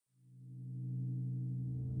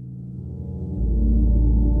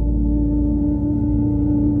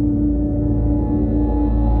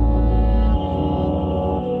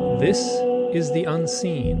is The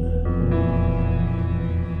Unseen,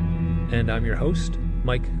 and I'm your host,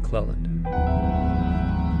 Mike Cleland.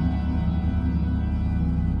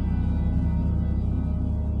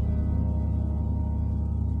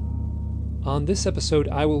 On this episode,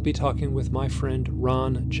 I will be talking with my friend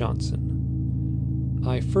Ron Johnson.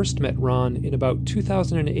 I first met Ron in about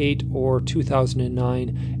 2008 or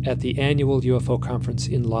 2009 at the annual UFO conference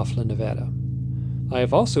in Laughlin, Nevada. I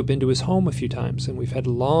have also been to his home a few times, and we've had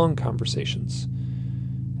long conversations.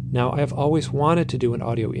 Now, I have always wanted to do an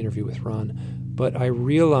audio interview with Ron, but I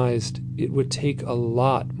realized it would take a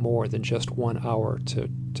lot more than just 1 hour to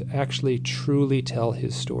actually truly tell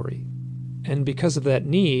his story. And because of that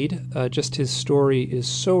need, just his story is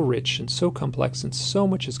so rich and so complex and so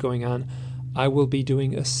much is going on, I will be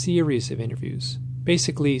doing a series of interviews,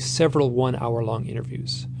 basically several 1 hour long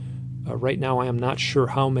interviews. Right now I am not sure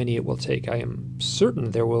how many it will take. I am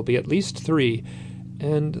certain there will be at least 3,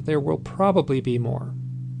 and there will probably be more.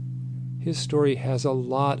 His story has a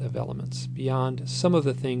lot of elements beyond some of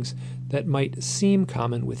the things that might seem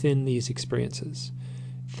common within these experiences.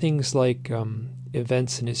 Things like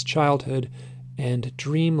events in his childhood and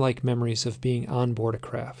dream-like memories of being on board a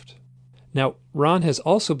craft. Now, Ron has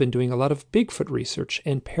also been doing a lot of Bigfoot research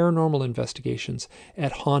and paranormal investigations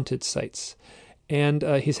at haunted sites. And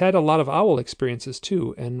he's had a lot of owl experiences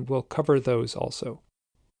too, and we'll cover those also.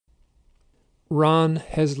 Ron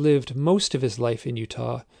has lived most of his life in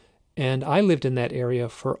Utah, and I lived in that area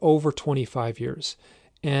for over 25 years.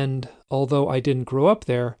 And although I didn't grow up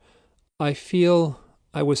there, I feel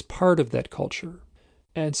I was part of that culture.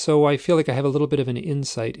 And so I feel like I have a little bit of an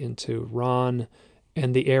insight into Ron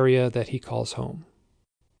and the area that he calls home.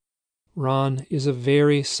 Ron is a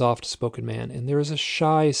very soft-spoken man, and there is a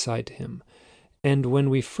shy side to him. And when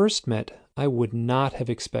we first met, I would not have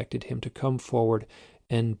expected him to come forward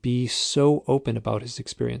and be so open about his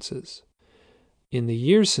experiences. In the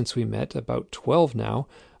years since we met, about 12 now,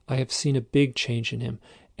 I have seen a big change in him,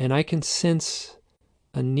 and I can sense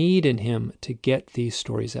a need in him to get these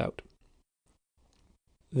stories out.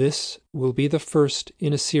 This will be the first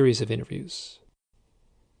in a series of interviews.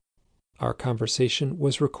 Our conversation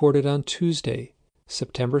was recorded on Tuesday,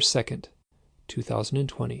 September 2nd,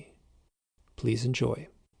 2020. Please enjoy.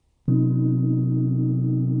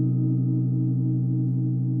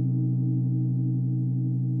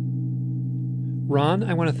 Ron,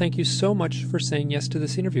 I want to thank you so much for saying yes to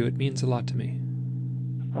this interview. It means a lot to me.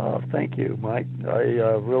 Thank you, Mike. I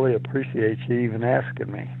really appreciate you even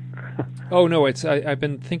asking me. Oh, no, I've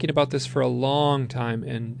been thinking about this for a long time,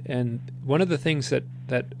 and one of the things that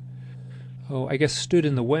I guess stood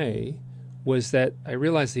in the way was that I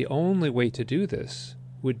realized the only way to do this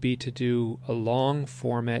would be to do a long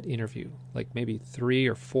format interview, like maybe 3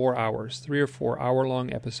 or 4 hours, 3 or 4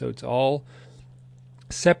 hour-long episodes, all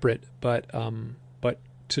separate, but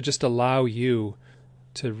to just allow you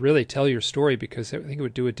to really tell your story, because I think it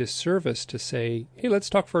would do a disservice to say, hey, let's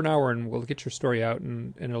talk for an hour and we'll get your story out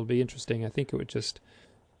and it'll be interesting. I think it would just,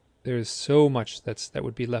 there's so much that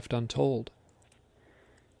would be left untold.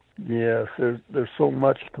 Yes, there's so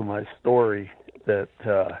much to my story that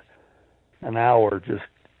an hour just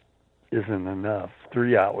isn't enough.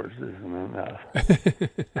 3 hours isn't enough.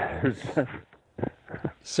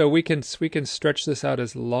 So we can stretch this out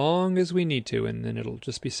as long as we need to, and then it'll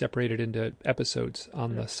just be separated into episodes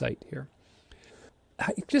on the site here.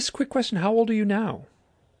 Just a quick question: how old are you now?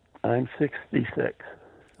 I'm 66.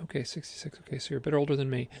 Okay, 66. Okay, so you're a bit older than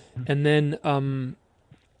me. And then,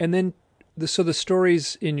 so the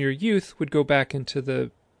stories in your youth would go back into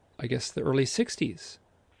the early 60s.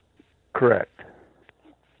 Correct.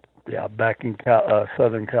 Yeah, back in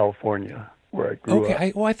Southern California, where I grew up.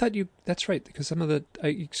 Okay, I thought you. That's right, because some of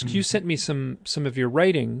you sent me some of your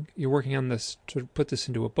writing. You're working on this to put this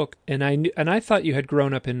into a book, and I thought you had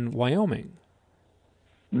grown up in Wyoming.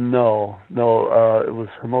 No, it was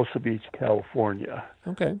Hermosa Beach, California.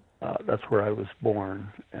 Okay. That's where I was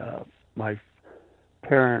born. My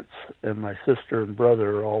parents and my sister and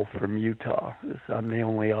brother are all from Utah. I'm the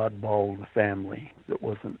only oddball in the family that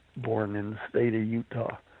wasn't born in the state of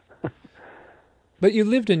Utah. But you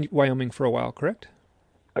lived in Wyoming for a while, correct?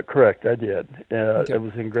 Correct, I did. Okay. It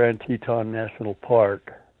was in Grand Teton National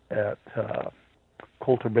Park at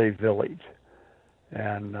Coulter Bay Village.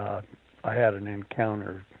 And I had an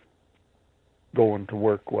encounter going to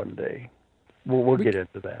work one day. We'll get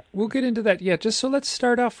into that. We'll get into that, yeah. Just so let's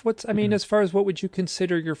start off. As far as what would you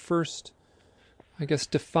consider your first,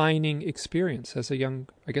 defining experience as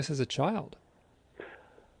a child?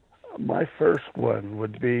 My first one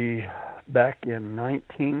would be back in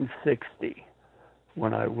 1960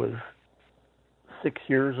 when I was 6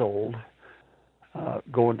 years old.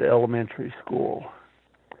 going to elementary school.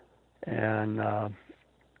 And I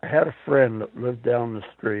had a friend that lived down the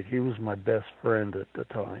street. He was my best friend at the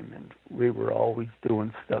time, and we were always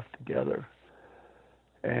doing stuff together.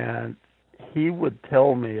 And he would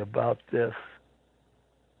tell me about this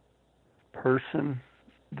person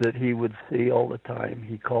that he would see all the time.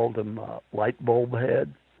 He called him Light Bulb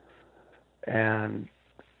Head. And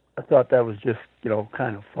I thought that was just,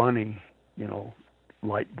 kind of funny,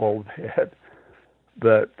 Light Bulb Head.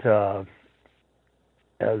 But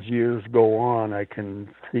as years go on, I can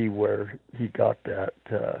see where he got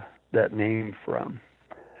that name from.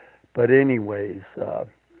 But anyways,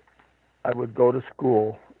 I would go to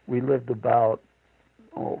school. We lived about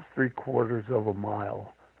 3/4 of a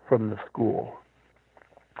mile from the school.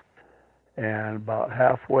 And about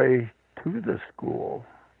halfway to the school,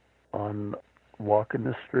 on walking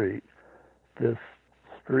the street, this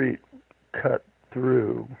street cut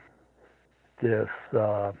through this,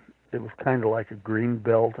 it was kind of like a green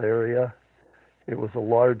belt area. It was a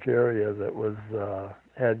large area that was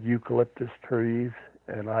had eucalyptus trees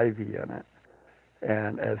and ivy in it.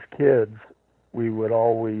 And as kids, we would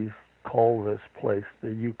always call this place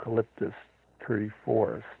the eucalyptus tree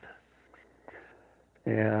forest.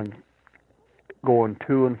 And going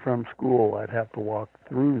to and from school, I'd have to walk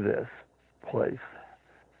through this place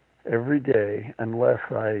every day unless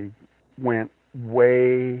I went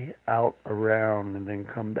way out around and then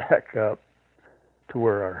come back up to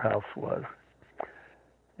where our house was.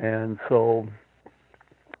 And so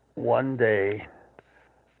one day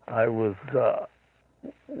I was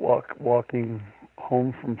walking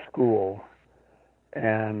home from school,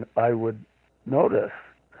 and I would notice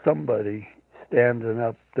somebody standing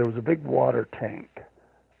up. There was a big water tank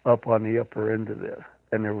up on the upper end of this,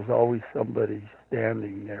 and there was always somebody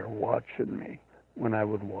standing there watching me when I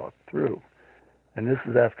would walk through. And this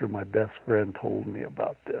is after my best friend told me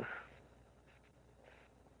about this,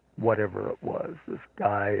 whatever it was, this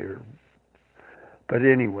guy or... But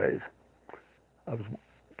anyways,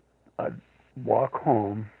 I'd walk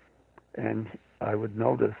home, and I would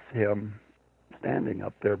notice him standing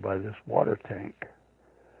up there by this water tank.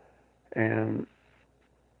 And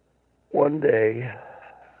one day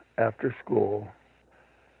after school,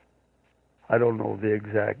 I don't know the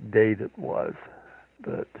exact date it was,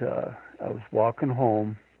 but I was walking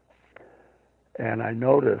home, and I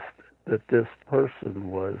noticed that this person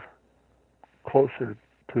was closer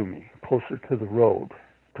to me, closer to the road,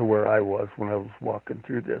 to where I was when I was walking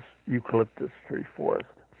through this eucalyptus tree forest.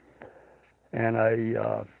 And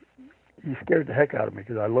he scared the heck out of me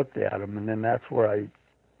because I looked at him, and then that's where I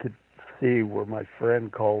could see where my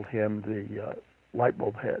friend called him the light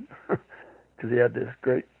bulb head, because he had this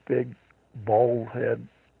great big bald head,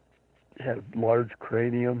 had a large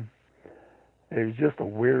cranium. He was just a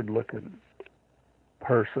weird-looking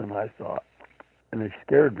person, I thought, and he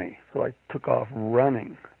scared me. So I took off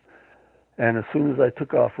running, and as soon as I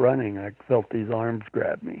took off running, I felt these arms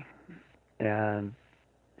grab me, and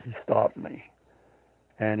he stopped me,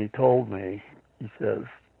 and he told me, he says,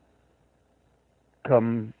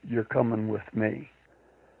 you're coming with me.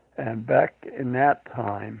 And back in that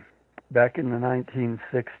time, back in the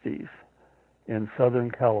 1960s, in Southern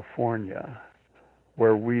California,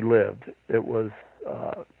 where we lived, it was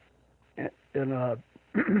in a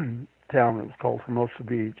town that was called Hermosa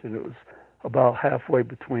Beach, and it was about halfway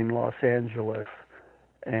between Los Angeles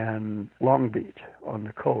and Long Beach on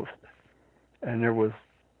the coast. And there was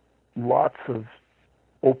lots of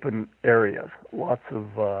open areas, lots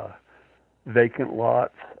of vacant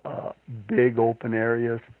lots, big open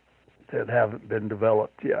areas that haven't been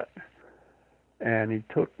developed yet. And he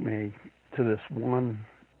took me to this one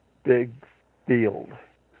big field,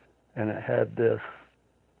 and it had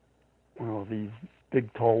these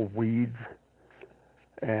big tall weeds,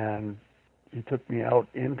 and he took me out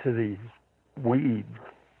into these weeds,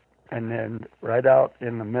 and then right out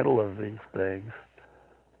in the middle of these things,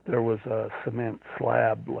 there was a cement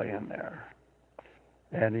slab laying there,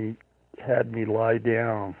 and he had me lie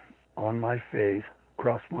down on my face,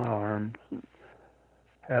 cross my arms, and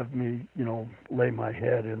have me, lay my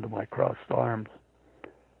head into my crossed arms.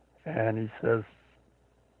 And he says,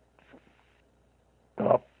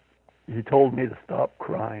 stop. He told me to stop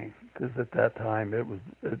crying, because at that time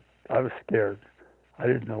I was scared. I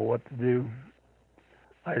didn't know what to do.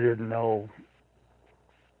 I didn't know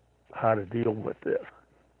how to deal with this.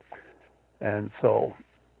 And so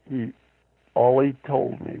all he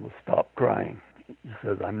told me was stop crying. He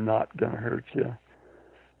says, I'm not going to hurt you.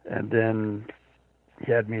 And then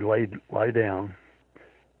he had me lie down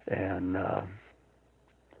and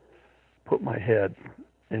put my head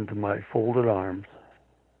into my folded arms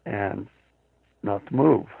and not to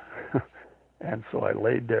move. And so I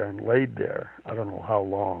laid there and laid there. I don't know how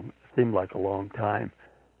long. It seemed like a long time.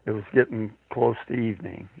 It was getting close to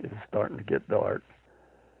evening. It was starting to get dark.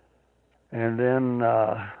 And then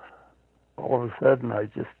all of a sudden, I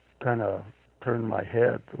just kind of turned my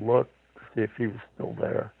head to look to see if he was still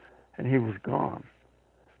there. And he was gone.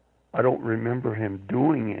 I don't remember him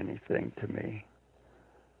doing anything to me.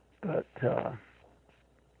 But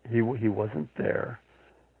he wasn't there.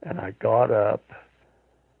 And I got up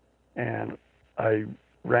and I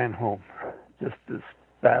ran home just as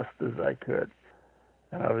fast as I could.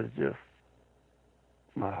 And I was just,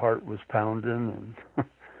 my heart was pounding, and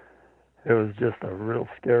it was just a real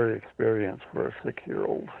scary experience for a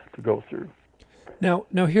 6-year-old to go through. Now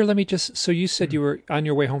here, let me just, so you said you were on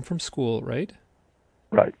your way home from school, right?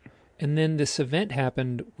 Right. And then this event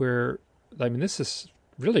happened where, I mean, this is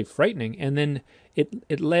really frightening. And then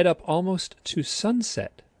it led up almost to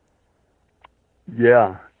sunset.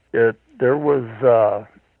 Yeah, there was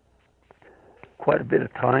quite a bit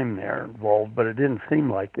of time there involved, but it didn't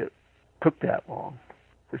seem like it took that long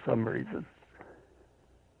for some reason.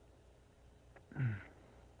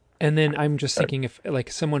 And then I'm just thinking, if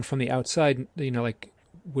like someone from the outside, like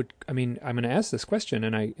would, I mean, I'm going to ask this question,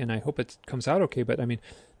 and I hope it comes out okay, but I mean,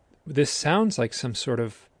 this sounds like some sort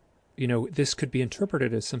of, this could be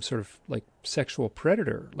interpreted as some sort of like sexual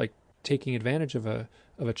predator, like taking advantage of a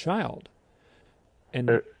child.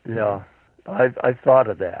 And yeah, I've thought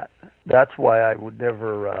of that. That's why I would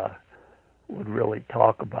never would really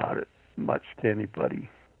talk about it much to anybody.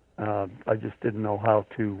 I just didn't know how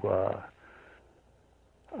to.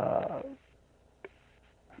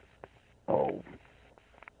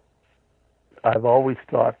 I've always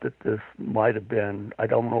thought that this might have been. I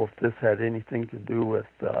don't know if this had anything to do with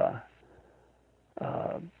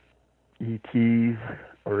ETs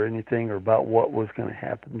or anything, or about what was going to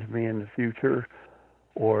happen to me in the future,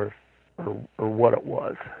 or what it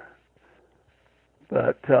was.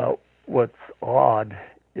 But what's odd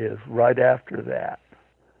is right after that,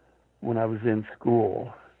 when I was in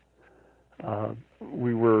school,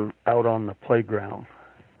 we were out on the playground,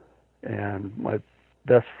 and my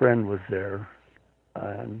best friend was there.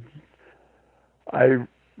 And I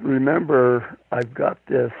remember I've got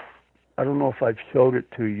this, I don't know if I've showed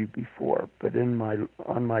it to you before, but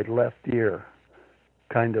on my left ear,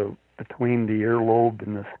 kind of between the earlobe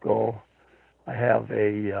and the skull, I have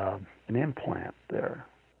an implant there.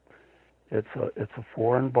 It's a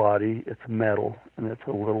foreign body. It's metal, and it's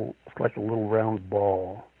like a little round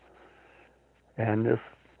ball. And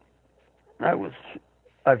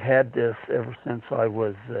I've had this ever since I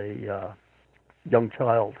was a young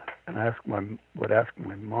child, and I would ask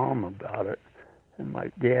my mom about it and my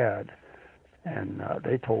dad, and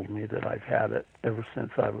they told me that I've had it ever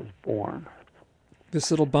since I was born. This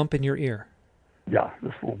little bump in your ear. Yeah,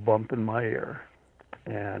 this little bump in my ear.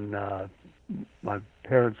 And my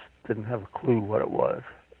parents didn't have a clue what it was.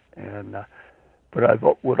 And but I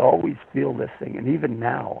would always feel this thing. And even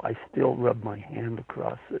now, I still rub my hand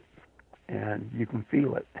across it, and you can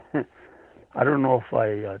feel it. I don't know if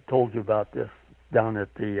I told you about this down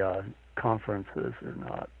at the conferences or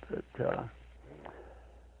not. But,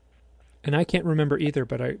 and I can't remember either,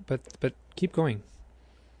 but keep going.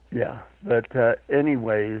 Yeah, but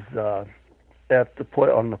anyways, on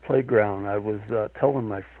the playground, I was telling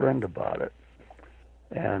my friend about it,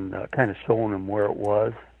 and kind of showing him where it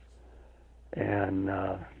was, and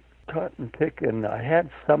cut and pick, and I had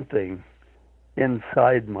something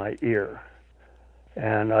inside my ear,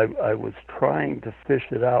 and I was trying to fish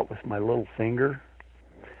it out with my little finger,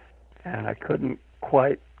 and I couldn't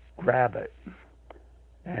quite grab it,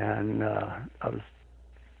 and I was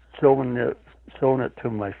showing it to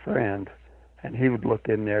my friend, and he would look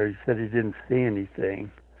in there. He said he didn't see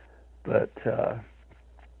anything, but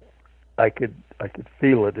I could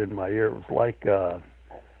feel it in my ear. It was like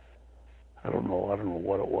I don't know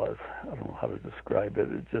what it was. I don't know how to describe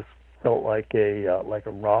it. It just felt like a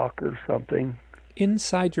rock or something.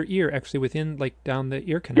 Inside your ear, actually, within, like, down the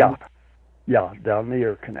ear canal. Yeah, down the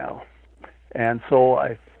ear canal. And so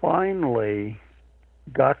I finally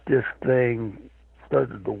got this thing,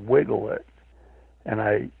 started to wiggle it, and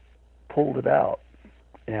I pulled it out,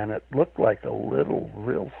 and it looked like a little,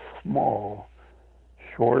 real small,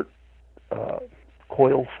 short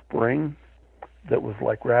coil spring that was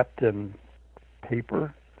like wrapped in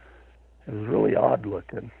paper. It was really odd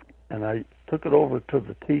looking, and I took it over to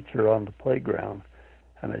the teacher on the playground,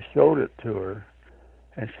 and I showed it to her,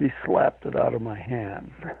 and she slapped it out of my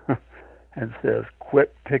hand and says,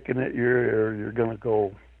 "Quit picking at your ear, you're going to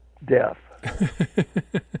go deaf."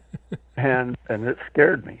 And it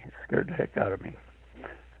scared me. It scared the heck out of me.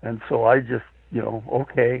 And so I just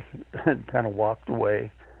okay, and kind of walked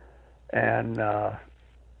away. And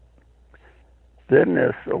then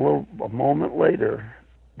a moment later,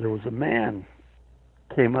 there was a man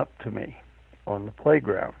came up to me on the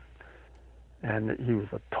playground, and he was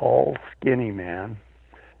a tall, skinny man,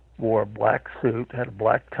 wore a black suit, had a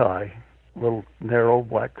black tie, little narrow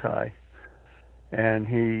black tie, and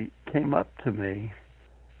he came up to me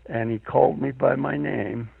and he called me by my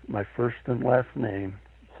name, my first and last name.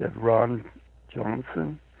 He said, "Ron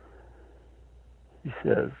Johnson." He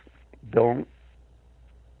says, "Don't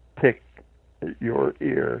pick at your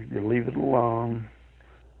ear. You leave it alone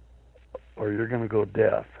or you're going to go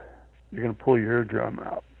deaf. You're going to pull your eardrum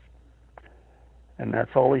out." And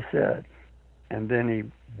that's all he said. And then he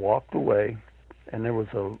walked away, and there was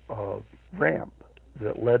a ramp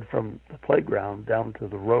that led from the playground down to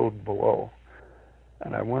the road below.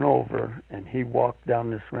 And I went over, and he walked down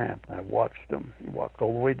this ramp, and I watched him. He walked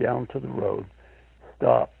all the way down to the road,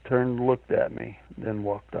 stopped, turned, looked at me, then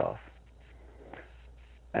walked off.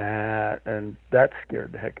 And that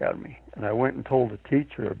scared the heck out of me. And I went and told the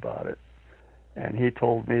teacher about it, and he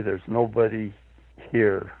told me there's nobody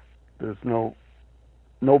here. There's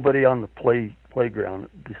nobody on the playground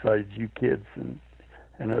besides you kids and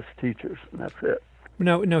us teachers, and that's it.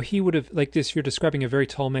 No, he would have, like this, you're describing a very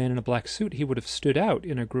tall man in a black suit. He would have stood out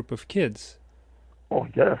in a group of kids. Oh,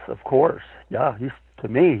 yes, of course. Yeah, to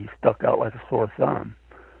me, he stuck out like a sore thumb.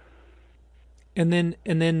 And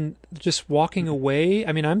then just walking away.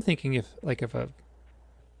 I mean, I'm thinking if a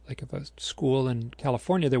school in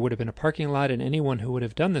California, there would have been a parking lot, and anyone who would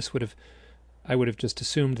have done this I would have just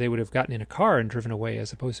assumed they would have gotten in a car and driven away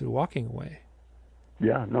as opposed to walking away.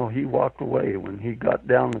 Yeah, no, he walked away. When he got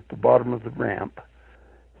down at the bottom of the ramp,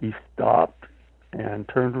 he stopped and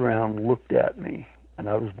turned around and looked at me, and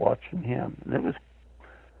I was watching him. And it was,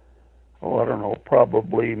 I don't know,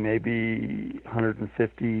 probably maybe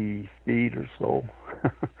 150 feet or so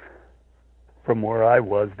from where I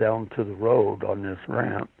was down to the road on this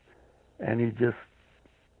ramp. And he just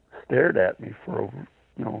stared at me for,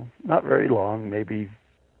 not very long, maybe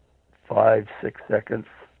 5-6 seconds.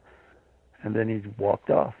 And then he walked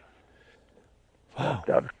off. Wow. Walked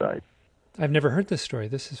out of sight. I've never heard this story.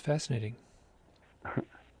 This is fascinating.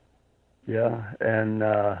 Yeah, and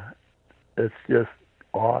it's just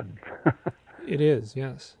odd. It is,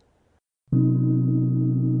 yes.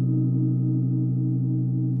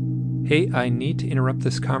 Hey, I need to interrupt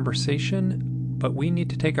this conversation, but we need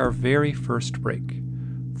to take our very first break.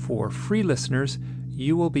 For free listeners,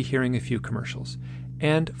 you will be hearing a few commercials.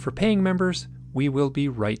 And for paying members, we will be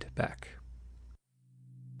right back.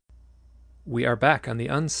 We are back on The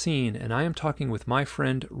Unseen, and I am talking with my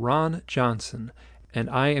friend Ron Johnson, and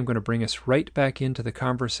I am going to bring us right back into the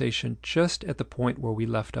conversation just at the point where we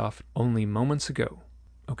left off only moments ago.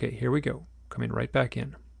 Okay, here we go, coming right back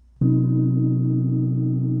in.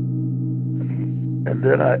 And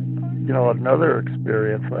then another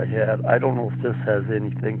experience I had, I don't know if this has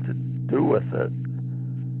anything to do with it.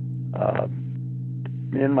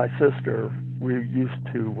 Me and my sister, we used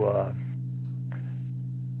to,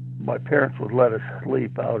 my parents would let us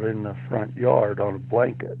sleep out in the front yard on a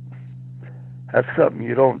blanket. That's something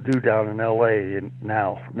you don't do down in L.A.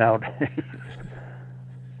 nowadays.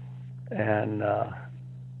 And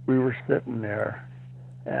we were sitting there,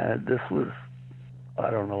 and this was,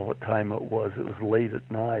 I don't know what time it was. It was late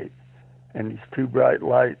at night, and these two bright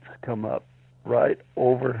lights come up right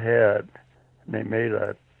overhead, and they made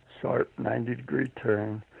a sharp 90-degree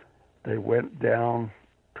turn. They went down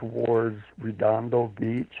towards Redondo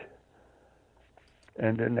Beach,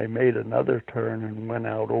 and then they made another turn and went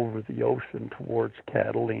out over the ocean towards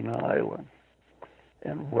Catalina Island.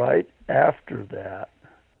 And right after that,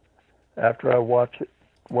 after I watched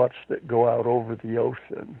it go out over the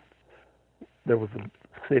ocean, there was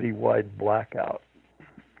a citywide blackout.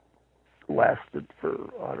 Lasted for,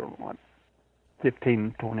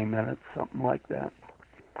 15, 20 minutes, something like that.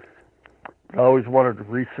 But I always wanted to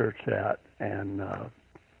research that and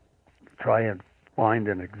try and find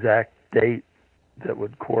an exact date that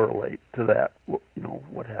would correlate to that,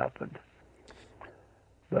 what happened.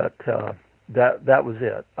 But that was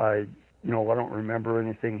it. I don't remember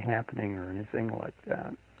anything happening or anything like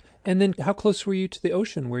that. And then how close were you to the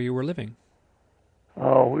ocean where you were living?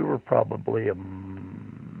 Oh, we were probably a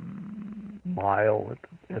mile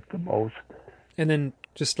at the most. And then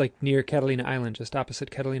just like near Catalina Island, just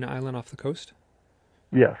opposite Catalina Island off the coast?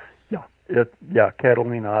 Yes, yeah.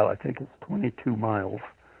 Catalina Island, I think it's 22 miles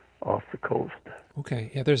off the coast.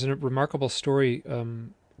 Okay, yeah, there's a remarkable story.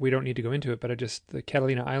 We don't need to go into it, but the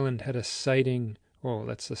Catalina Island had a sighting,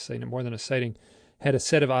 let's just say more than a sighting, had a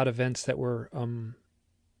set of odd events that were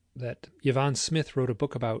that Yvonne Smith wrote a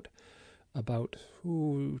book about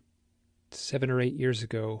 7 or 8 years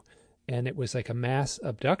ago, and it was like a mass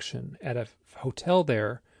abduction at a hotel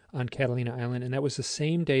there on Catalina Island, and that was the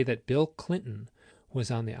same day that Bill Clinton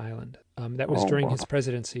was on the island. That was during his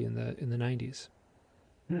presidency in the 90s.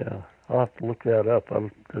 Yeah, I'll have to look that up.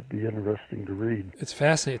 That'd be interesting to read. It's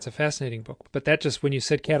fascinating. It's a fascinating book. But that just, when you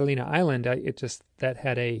said Catalina Island, that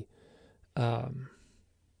had a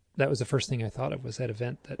that was the first thing I thought of, was that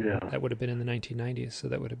event that would have been in the 1990s. So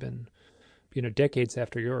that would have been, decades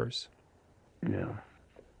after yours. Yeah,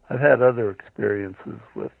 I've had other experiences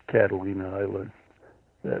with Catalina Island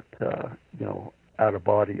that out of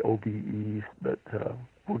body OBEs, but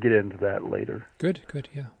we'll get into that later. Good,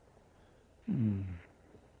 yeah.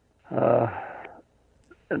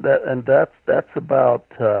 That's about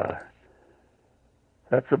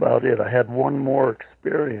it. I had one more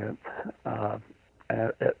experience, but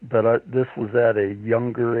this was at a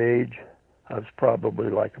younger age. I was probably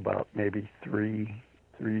like about maybe 3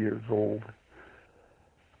 years old,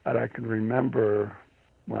 and I can remember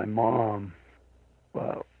my mom.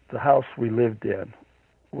 The house we lived in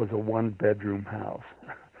was a one-bedroom house.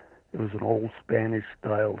 It was an old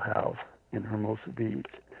Spanish-styled house in Hermosa Beach,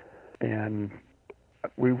 and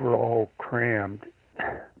we were all crammed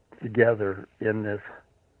together in this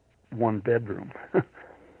one bedroom.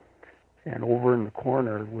 And over in the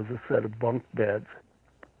corner was a set of bunk beds,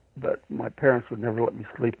 but my parents would never let me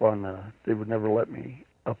sleep they would never let me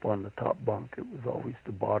up on the top bunk. It was always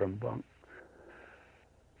the bottom bunk.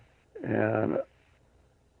 And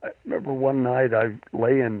I remember one night I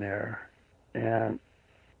lay in there, and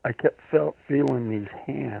I kept feeling these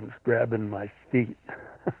hands grabbing my feet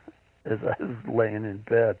as I was laying in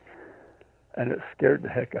bed, and it scared the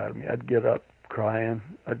heck out of me. I'd get up crying.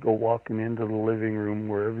 I'd go walking into the living room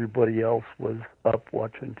where everybody else was up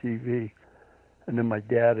watching TV, and then my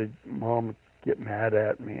mom would get mad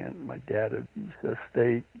at me, and my dad would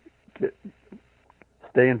say,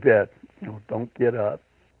 stay in bed, don't get up,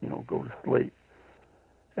 go to sleep.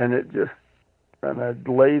 And I'd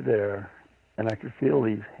lay there, and I could feel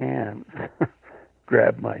these hands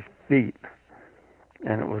grab my feet,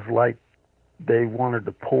 and it was like they wanted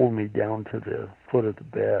to pull me down to the foot of the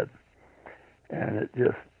bed, and it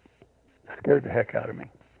just scared the heck out of me.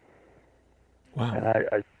 Wow. And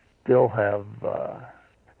I still have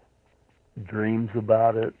dreams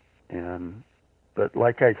about it, but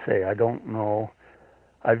like I say, I don't know.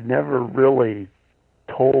 I've never really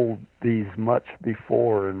told these much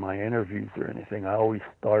before in my interviews or anything. I always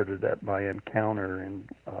started at my encounter in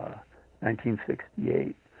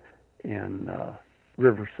 1968 in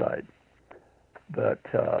Riverside. But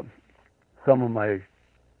some of my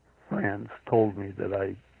friends told me that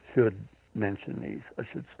I should mention these. I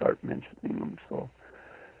should start mentioning them. So,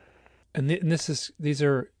 and these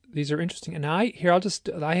are interesting. And I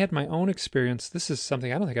had my own experience. This is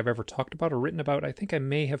something I don't think I've ever talked about or written about. I think I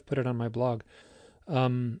may have put it on my blog. Do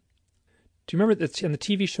you remember that in the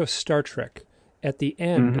TV show Star Trek, at the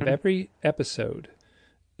end of every episode,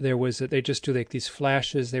 they just do like these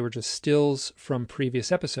flashes. They were just stills from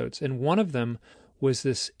previous episodes. And one of them was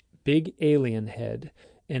this big alien head,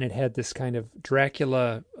 and it had this kind of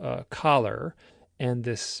Dracula collar and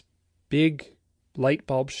this big light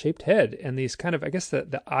bulb shaped head. And these kind of, I guess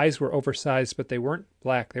the eyes were oversized, but they weren't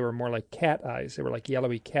black. They were more like cat eyes. They were like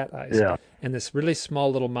yellowy cat eyes. Yeah. And this really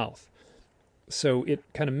small little mouth. So it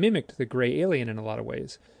kind of mimicked the gray alien in a lot of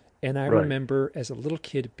ways. And I remember as a little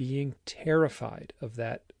kid being terrified of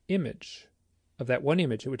that image, of that one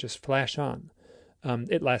image. It would just flash on.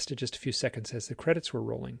 It lasted just a few seconds as the credits were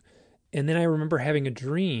rolling. And then I remember having a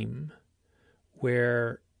dream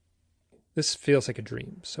where, this feels like a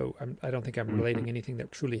dream, so I don't think I'm relating anything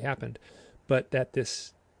that truly happened, but that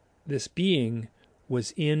this being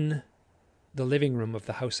was in the living room of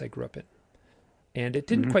the house I grew up in. And it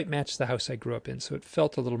didn't quite match the house I grew up in, so it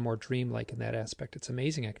felt a little more dreamlike in that aspect. It's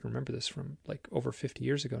amazing I can remember this from like over 50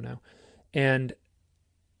 years ago now. And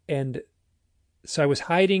so I was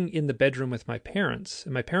hiding in the bedroom with my parents,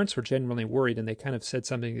 and my parents were genuinely worried, and they kind of said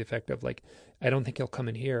something to the effect of like, I don't think he'll come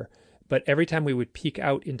in here. But every time we would peek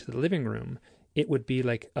out into the living room, it would be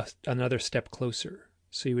like another step closer.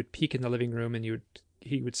 So you would peek in the living room, and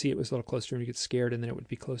he would see it was a little closer, and you get scared, and then it would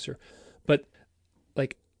be closer. But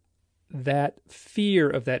like, that fear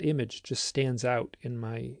of that image just stands out in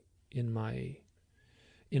my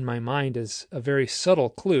mind as a very subtle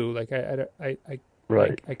clue. Like I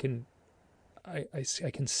can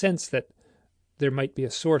sense that there might be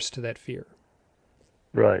a source to that fear.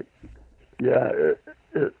 Right. Yeah,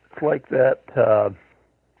 it's like that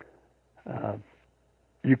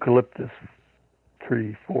eucalyptus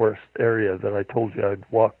tree forest area that I told you I'd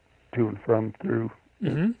walk to and from through,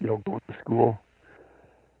 Mm-hmm. going to school.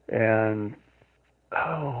 And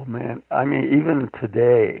oh man, I mean, even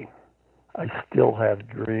today, I still have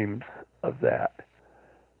dreams of that.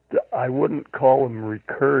 I wouldn't call them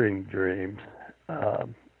recurring dreams,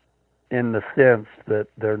 in the sense that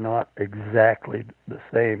they're not exactly the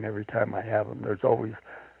same every time I have them. There's always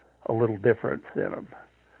a little difference in them.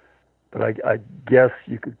 But I guess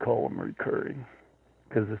you could call them recurring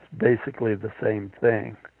because it's basically the same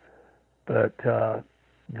thing. But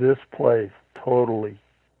this place totally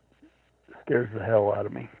scares the hell out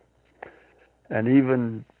of me. And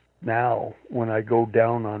even now, when I go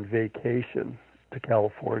down on vacation to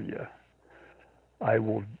California, I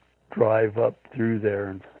will drive up through there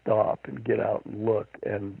and stop and get out and look,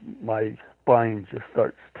 and my spine just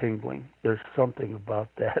starts tingling. There's something about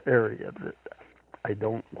that area that I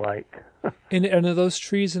don't like. And are those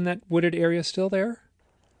trees in that wooded area still there?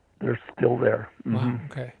 They're still there. Wow.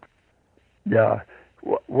 Mm-hmm. Okay. Yeah.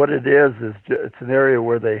 What it is it's an area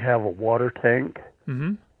where they have a water tank,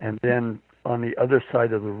 Mm-hmm. and then on the other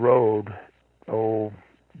side of the road,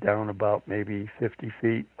 down about maybe 50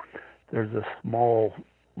 feet, there's a small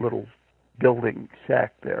little building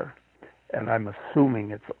shack there, and I'm assuming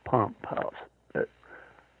it's a pump house.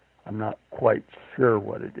 I'm not quite sure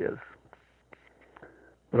what it is,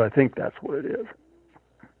 but I think that's what it is.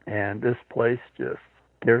 And this place just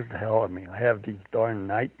scares the hell out of me. I have these darn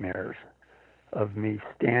nightmares of me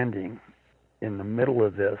standing in the middle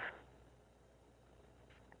of this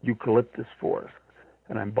eucalyptus forest,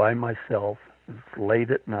 and I'm by myself. It's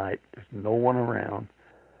late at night. There's no one around,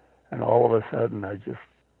 and all of a sudden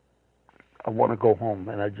I want to go home,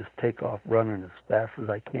 and I just take off running as fast as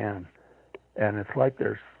I can. And it's like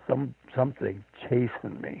there's something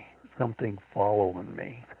chasing me, something following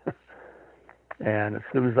me. And as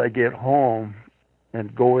soon as I get home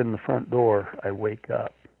and go in the front door, I wake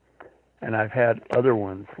up. And I've had other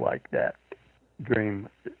ones like that, dream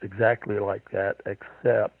exactly like that,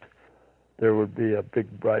 except there would be a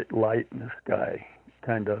big bright light in the sky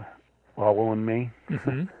kind of following me,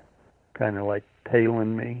 Mm-hmm. kind of like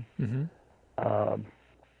tailing me. Mm-hmm.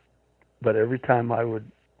 But every time I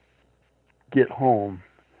would get home,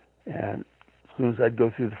 and as soon as I'd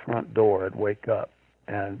go through the front door, I'd wake up.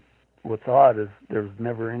 And what's odd is there was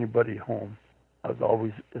never anybody home. It's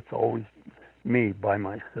always me by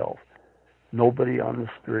myself. Nobody on the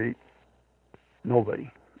street,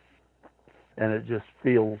 nobody. And it just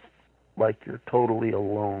feels like you're totally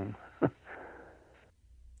alone.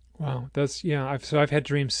 Wow. I've had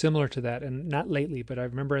dreams similar to that, and not lately, but I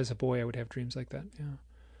remember as a boy I would have dreams like that. Yeah.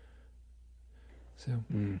 So.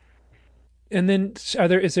 Mm. And then so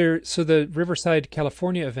the Riverside,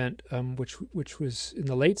 California event, which was in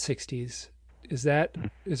the late '60s, is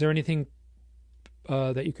there anything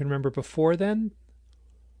that you can remember before then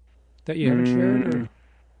that you haven't shared? Or?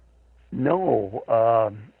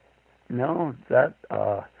 No, no, that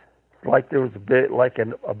like there was a bit like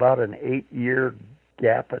about an 8-year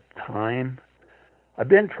gap of time. I've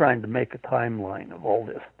been trying to make a timeline of all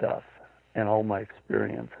this stuff and all my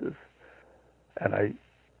experiences, and I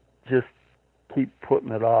just keep putting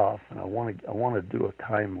it off. And I want to do a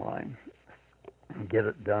timeline and get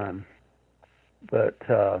it done. But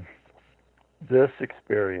this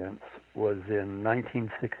experience was in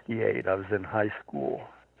 1968. I was in high school.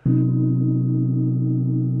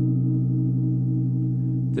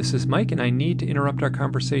 This is Mike, and I need to interrupt our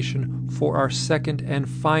conversation for our second and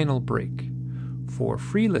final break. For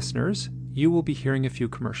free listeners, you will be hearing a few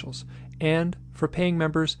commercials, and for paying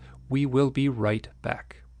members, we will be right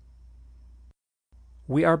back.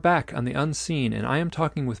 We are back on The Unseen, and I am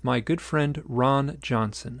talking with my good friend Ron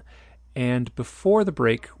Johnson. And before the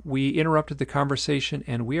break, we interrupted the conversation,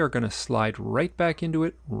 and we are going to slide right back into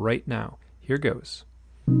it right now. Here goes.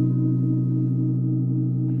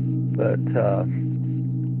 But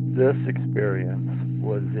this experience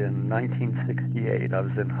was in 1968. I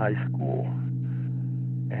was in high school,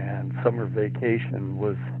 and summer vacation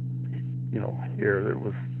was, here. It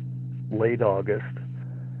was late August,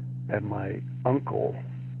 and my uncle,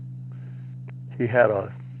 he had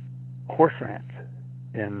a horse ranch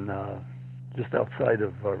in just outside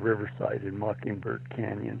of Riverside in Mockingbird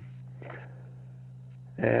Canyon.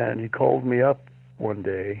 And he called me up one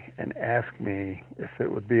day and asked me if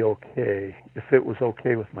it was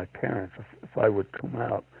okay with my parents, if I would come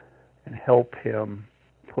out and help him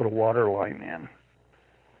put a water line in,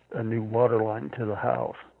 a new water line to the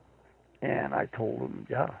house. And I told him,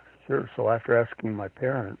 yeah, sure. So after asking my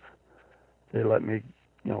parents, they let me,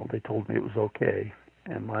 they told me it was okay.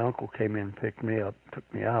 And my uncle came in, picked me up, took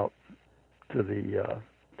me out to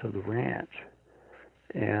the ranch.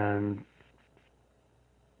 And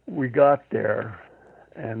we got there,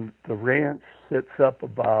 and the ranch sits up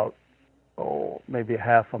about, maybe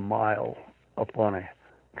half a mile up on a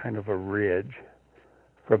kind of a ridge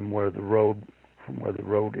from where the road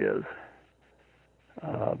is.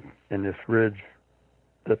 And this ridge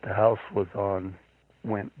that the house was on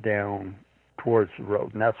went down towards the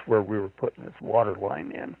road, and that's where we were putting this water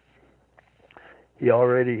line in. He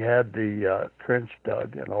already had the trench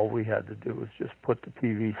dug, and all we had to do was just put the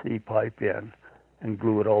PVC pipe in and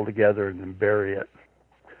glue it all together and then bury it.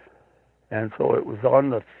 And so it was on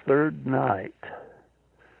the third night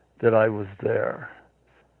that I was there.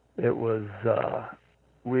 It was,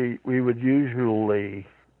 we would usually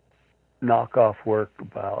knock off work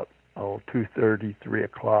about 2:30, 3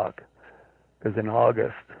 o'clock, because in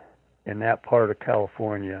August, in that part of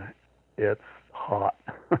California, it's hot.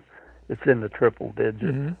 It's in the triple digits.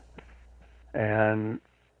 Mm-hmm. And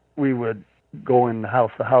we would go in the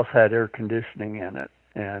house. The house had air conditioning in it,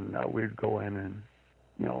 and we'd go in and,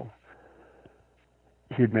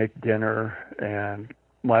 he'd make dinner, and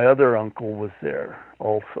my other uncle was there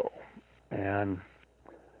also. And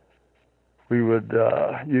we would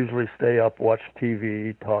usually stay up, watch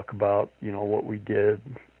TV, talk about, what we did,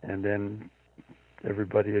 and then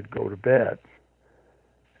everybody would go to bed.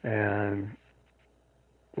 And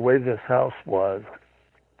the way this house was,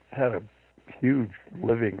 had a huge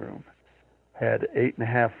living room, had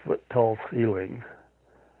 8.5-foot tall ceilings,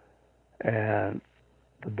 and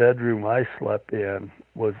the bedroom I slept in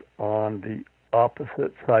was on the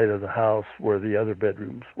opposite side of the house where the other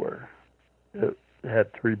bedrooms were. It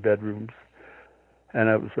had 3 bedrooms, and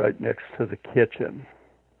it was right next to the kitchen.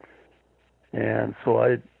 And so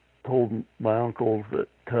I told my uncles that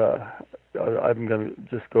I'm going to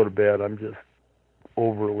just go to bed. I'm just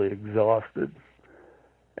overly exhausted.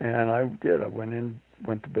 And I did. I went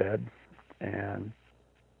to bed, and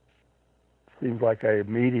it seems like I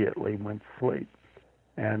immediately went to sleep.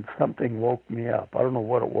 And something woke me up. I don't know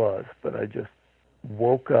what it was, but I just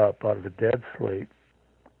woke up out of a dead sleep,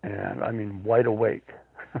 and I mean wide awake.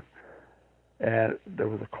 And there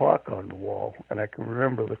was a clock on the wall, and I can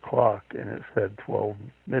remember the clock, and it said 12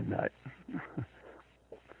 midnight.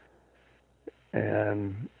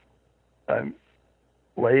 And I'm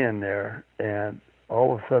laying there, and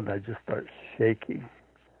all of a sudden I just start shaking.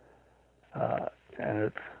 And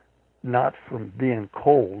it's not from being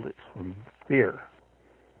cold, it's from fear.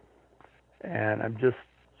 And I'm just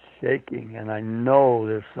shaking, and I know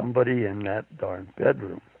there's somebody in that darn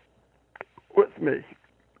bedroom with me.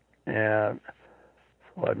 And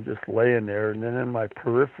so I'm just laying there, and then in my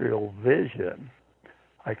peripheral vision,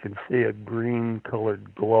 I can see a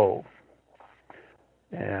green-colored glow.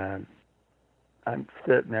 And I'm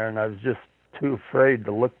sitting there, and I was just too afraid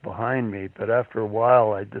to look behind me, but after a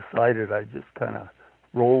while, I decided I just kind of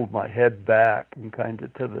rolled my head back and kind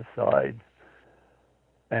of to the side.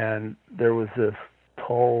 And there was this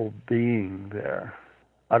tall being there.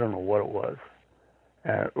 I don't know what it was.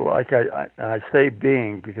 And like I say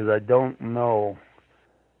being because I didn't know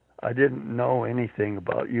anything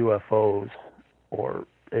about UFOs or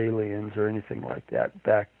aliens or anything like that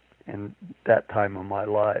back in that time of my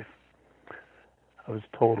life. I was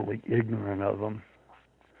totally ignorant of them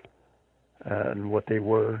and what they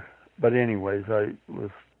were. But anyways, I was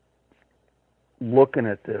looking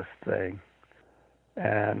at this thing,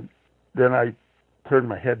 and then I turned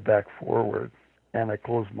my head back forward, and I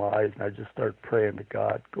closed my eyes, and I just started praying to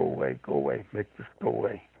God, go away, make this go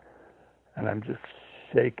away. And I'm just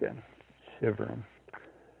shaking, shivering.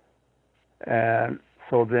 And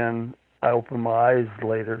so then I opened my eyes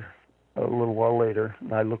later, a little while later,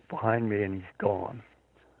 and I looked behind me, and he's gone.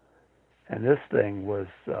 And this thing was,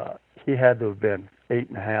 he had to have been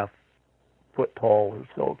 8.5 foot tall or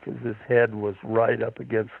so, because his head was right up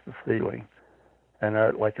against the ceiling. And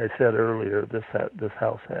like I said earlier, this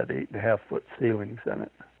house had 8.5-foot ceilings in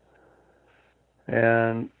it.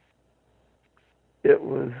 And it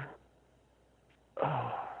was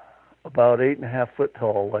about 8.5 foot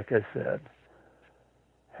tall, like I said.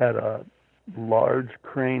 Had a large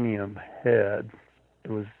cranium head.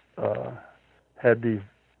 It was had these,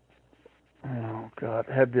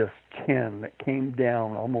 had this chin that came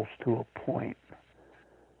down almost to a point.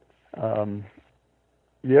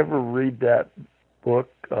 You ever read that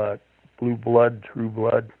book, Blue Blood, True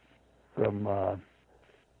Blood, from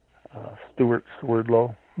Stuart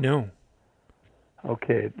Swerdlow? No.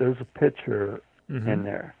 Okay, there's a picture in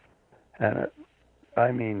there, and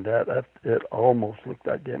it almost looked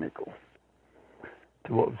identical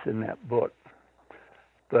to what was in that book.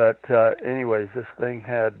 But anyways, this thing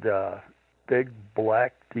had big,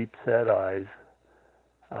 black, deep-set eyes,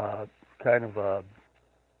 kind of a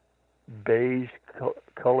beige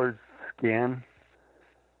colored skin,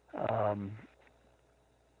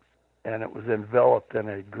 and it was enveloped in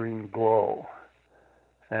a green glow.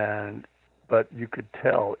 But you could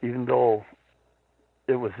tell, even though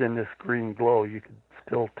it was in this green glow, you could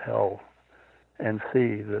still tell and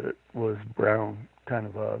see that it was brown, kind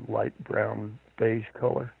of a light brown beige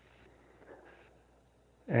color.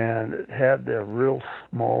 And it had a real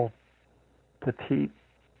small, petite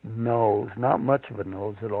nose, not much of a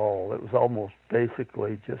nose at all. It was almost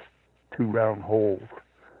basically just two round holes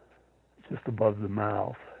just above the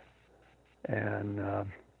mouth. And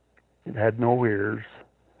it had no ears,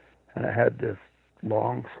 and it had this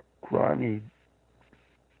long, scrawny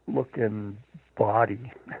looking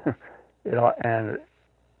body.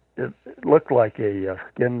 it looked like a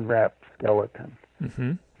skin-wrapped skeleton.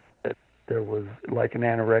 Mm-hmm. There was like an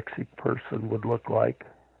anorexic person would look like,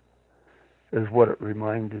 is what it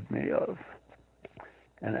reminded me of.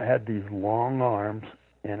 And it had these long arms,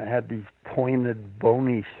 and it had these pointed,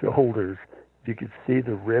 bony shoulders. You could see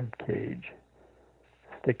the rib cage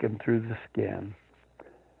sticking through the skin.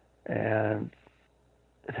 And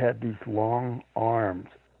it had these long arms,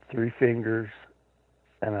 3 fingers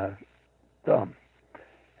and a thumb.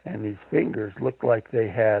 And these fingers looked like they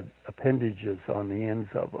had appendages on the ends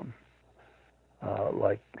of them,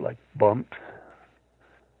 like bumps.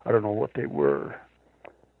 I don't know what they were,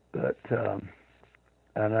 but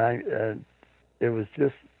it was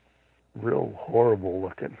just real horrible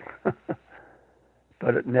looking.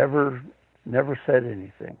 But it never said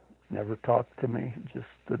anything, never talked to me, just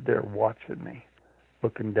stood there watching me,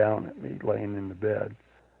 looking down at me, laying in the bed.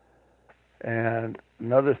 And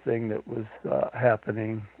another thing that was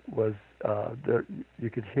happening was you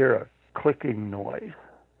could hear a clicking noise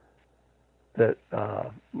that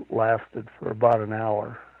lasted for about an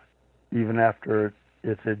hour. Even after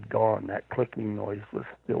it had gone, that clicking noise was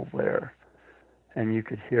still there. And you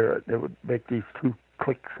could hear it. It would make these 2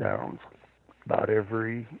 click sounds about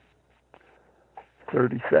every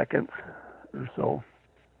 30 seconds or so.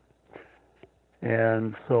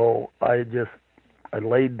 And so I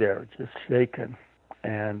laid there just shaking,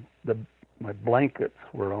 and my blankets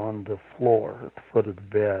were on the floor at the foot of the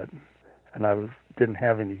bed, and I didn't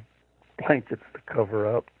have any blankets to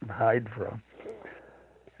cover up and hide from.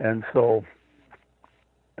 And so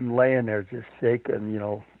I'm laying there just shaking,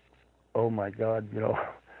 oh my God,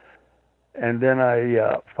 And then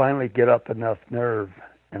I finally get up enough nerve,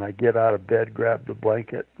 and I get out of bed, grab the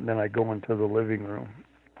blanket, and then I go into the living room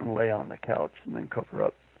and lay on the couch and then cover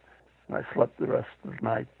up. And I slept the rest of the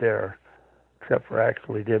night there, except for I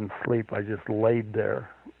actually didn't sleep. I just laid there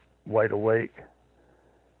wide awake.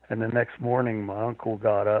 And the next morning, my uncle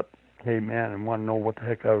got up, came in, and wanted to know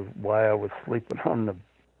why I was sleeping on the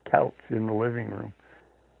couch in the living room.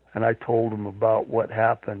 And I told him about what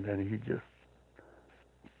happened, and he just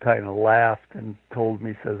kind of laughed and told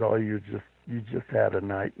me, says, "Oh, you just had a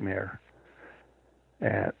nightmare."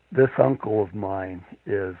 And this uncle of mine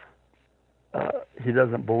he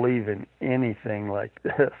doesn't believe in anything like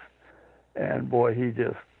this. And boy, he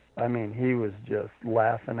was just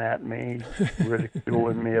laughing at me,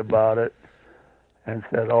 ridiculing me about it, and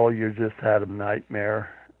said, "Oh, you just had a nightmare,"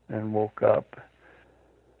 and woke up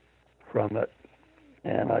from it.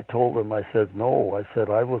 And I told him, I said, "No," I said,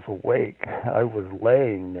 "I was awake. I was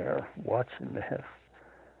laying there watching this."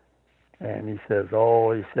 And he says,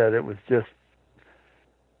 "Oh," he said, "it was just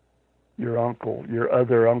your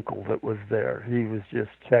other uncle that was there. He was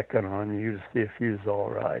just checking on you to see if you was all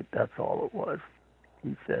right. That's all it was."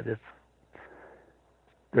 He said,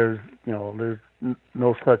 there's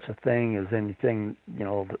no such a thing as anything,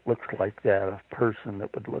 that looks like that, a person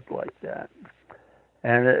that would look like that.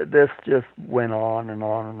 And this just went on and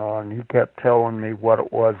on and on. He kept telling me what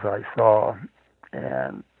it was I saw.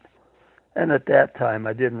 And at that time,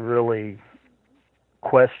 I didn't really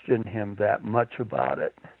question him that much about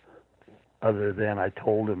it, other than I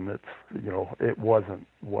told him that, it wasn't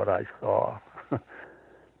what I saw.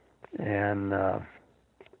 And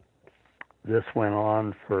this went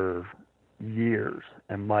on for years.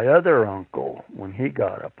 And my other uncle, when he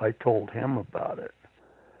got up, I told him about it.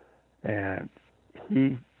 And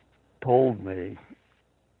he told me,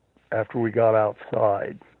 after we got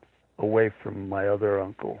outside, away from my other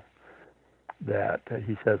uncle, that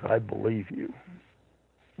he says, "I believe you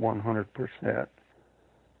 100%.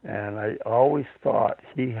 And I always thought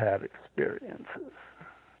he had experiences,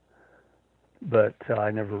 but I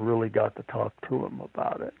never really got to talk to him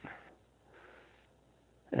about it.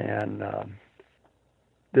 And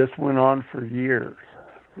this went on for years.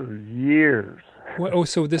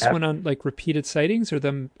 So this went on like repeated sightings, or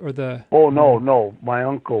the? Oh no, my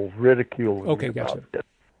uncle ridiculed me gotcha. about it.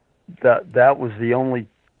 that was the only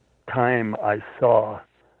time I saw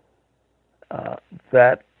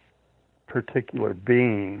that particular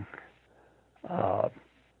being.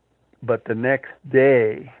 But the next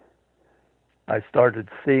day, I started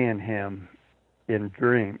seeing him in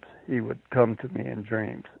dreams. He would come to me in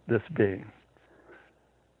dreams, this being.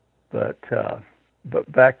 But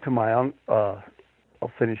back to my I'll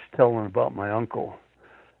finish telling about my uncle.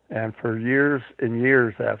 And for years and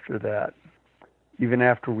years after that, even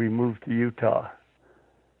after we moved to Utah,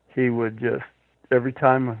 he would just, every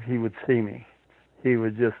time he would see me, he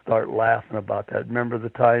would just start laughing about that. Remember the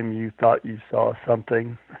time you thought you saw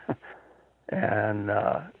something? And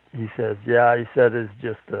he says, yeah, he said it's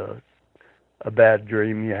just a bad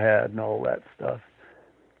dream you had and all that stuff.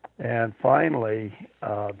 And finally,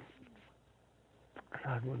 God,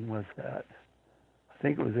 when was that? I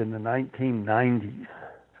think it was in the 1990s.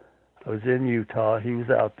 I was in Utah. He was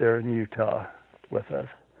out there in Utah with us.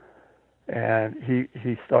 And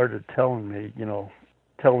he started telling me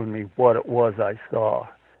what it was I saw.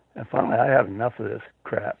 And finally, I had enough of this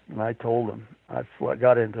crap. And I told him, I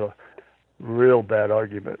got into a real bad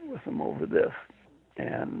argument with him over this.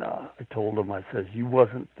 And I told him, I said, you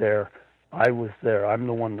wasn't there. I was there. I'm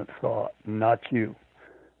the one that saw it, not you.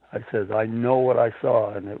 I said, I know what I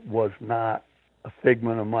saw, and it was not a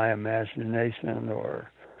figment of my imagination or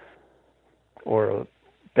a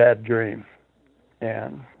bad dream.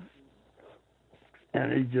 And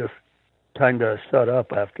he just kind of shut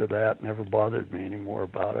up after that, never bothered me anymore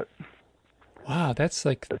about it. Wow, that's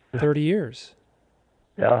like 30 years.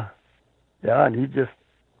 Yeah, and he just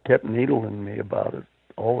kept needling me about it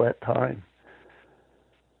all that time.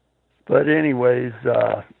 But anyways,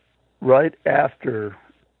 right after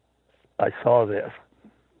I saw this,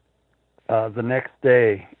 the next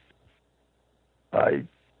day, I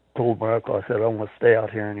told my uncle, I said, I don't want to stay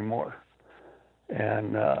out here anymore.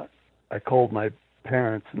 And I called my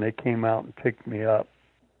parents, and they came out and picked me up.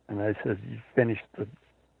 And I said, you finished the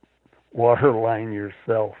water line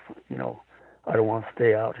yourself. I don't want to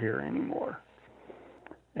stay out here anymore.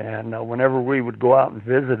 And whenever we would go out and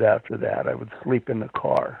visit after that, I would sleep in the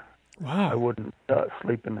car. Wow. I wouldn't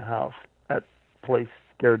sleep in the house. That place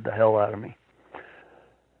scared the hell out of me.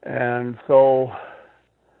 And so,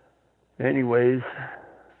 anyways,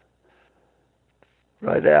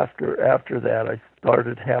 right after that, I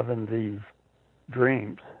started having these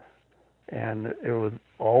dreams, and they'd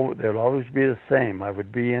always be the same. I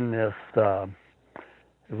would be in this.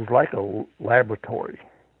 It was like a laboratory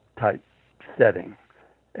type setting,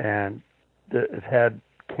 and it had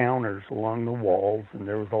counters along the walls, and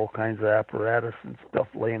there was all kinds of apparatus and stuff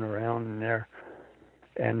laying around in there.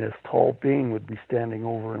 And this tall being would be standing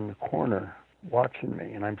over in the corner watching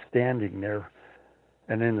me, and I'm standing there.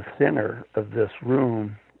 And in the center of this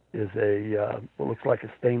room is what looks like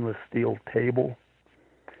a stainless steel table.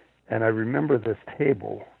 And I remember this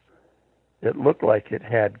table. It looked like it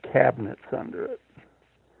had cabinets under it.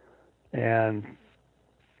 And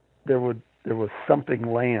there was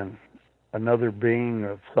something laying, another being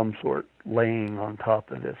of some sort laying on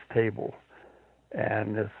top of this table.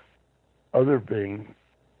 And this other being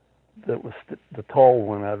that was the tall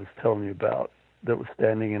one I was telling you about, that was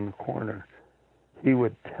standing in the corner, he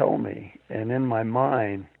would tell me, and in my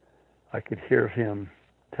mind, I could hear him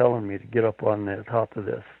telling me to get up on the top of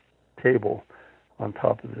this table, on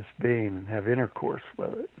top of this being, and have intercourse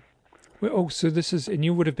with it. Oh, so this is, and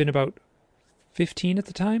you would have been about 15 at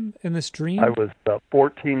the time in this dream? I was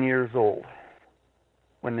 14 years old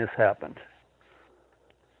when this happened.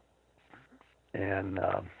 And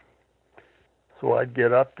so I'd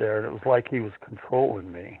get up there, and it was like he was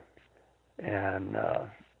controlling me. And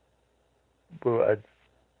but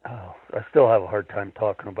I still have a hard time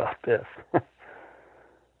talking about this.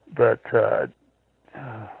 But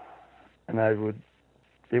and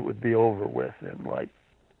it would be over with in like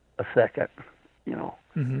a second,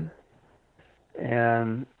 Mm-hmm.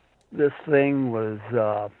 And this thing was,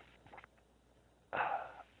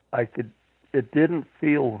 it didn't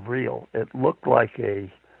feel real. It looked like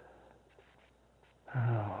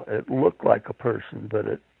a person, but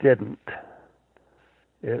it didn't.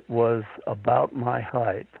 It was about my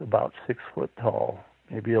height, about 6 foot tall,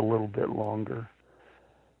 maybe a little bit longer.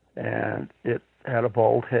 And it had a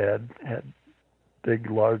bald head, had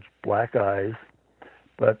big, large black eyes,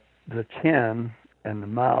 but the chin and the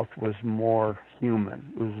mouth was more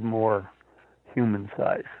human. It was more human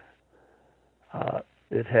size.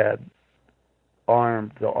 It had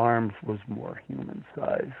arms. The arms was more human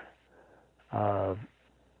size.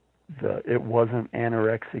 It wasn't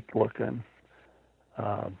anorexic looking.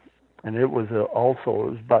 And it was it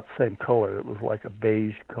was about the same color. It was like a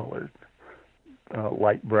beige colored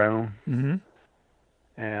light brown, Mm-hmm.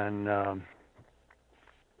 and oh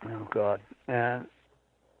God, and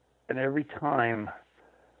every time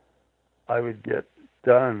I would get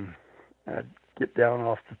done, I'd get down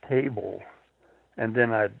off the table, and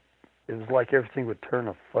then it was like everything would turn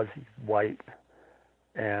a fuzzy white,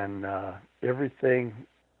 and everything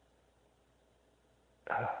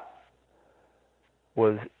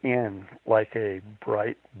was in like a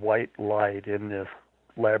bright white light in this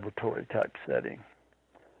laboratory type setting.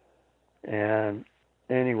 And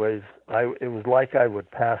anyways, it was like I would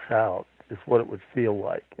pass out, is what it would feel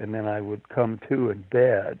like. And then I would come to in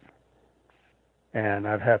bed, and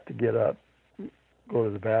I'd have to get up, go to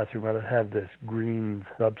the bathroom. I'd have this green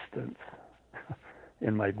substance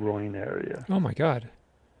in my groin area. Oh my God.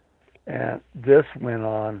 And this went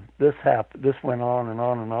on, this went on and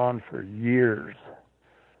on and on for years.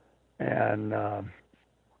 And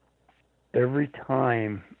every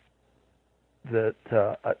time that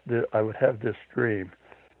I would have this dream,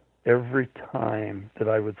 every time that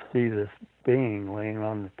I would see this being laying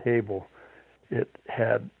on the table, it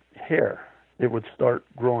had hair. It would start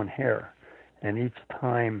growing hair. And each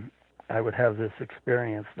time I would have this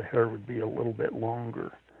experience, the hair would be a little bit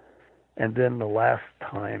longer. And then the last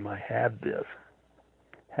time I had this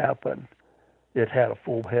happen, it had a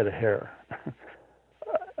full head of hair.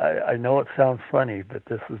 I know it sounds funny, but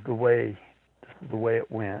this is the way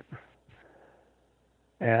it went.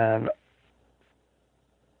 And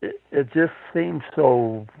it just seemed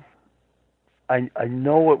so, I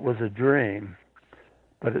know it was a dream,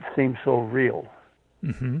 but it seemed so real.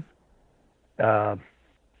 Mm-hmm.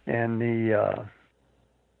 And the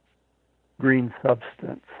green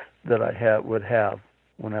substance that I would have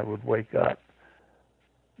when I would wake up,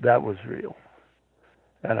 that was real.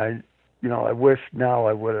 And I wish now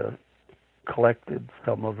I would have collected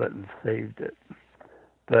some of it and saved it.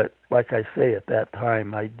 But like I say, at that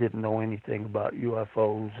time, I didn't know anything about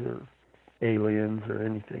UFOs or aliens or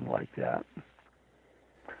anything like that.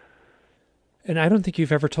 And I don't think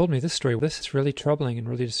you've ever told me this story. This is really troubling and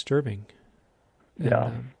really disturbing. And,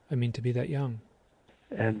 Yeah. I mean, to be that young.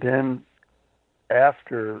 And then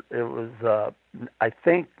after it was, I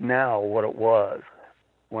think now what it was,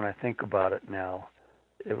 when I think about it now,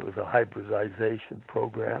 it was a hybridization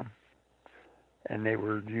program. And they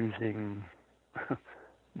were using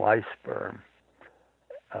my sperm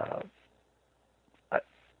to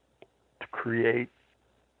create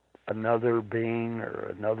another being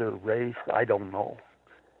or another race. I don't know.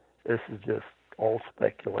 This is just all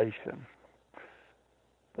speculation.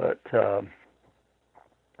 But yeah,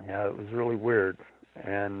 it was really weird.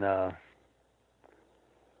 And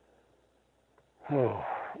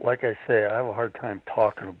like I say, I have a hard time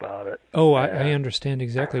talking about it. Oh, I understand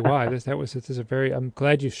exactly why. This is a very. I'm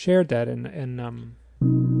glad you shared that. And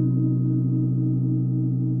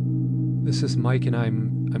this is Mike, and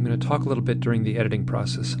I'm going to talk a little bit during the editing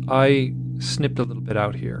process. I snipped a little bit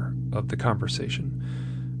out here of the conversation.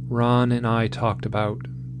 Ron and I talked about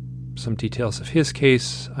some details of his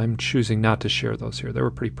case. I'm choosing not to share those here. They were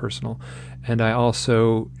pretty personal. And I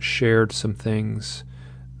also shared some things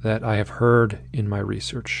that I have heard in my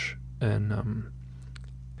research. And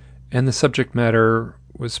the subject matter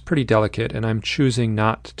was pretty delicate, and I'm choosing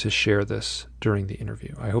not to share this during the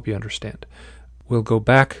interview. I hope you understand. We'll go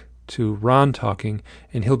back to Ron talking,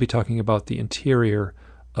 and he'll be talking about the interior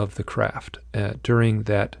of the craft during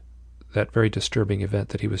that very disturbing event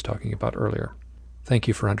that he was talking about earlier. Thank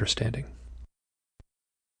you for understanding.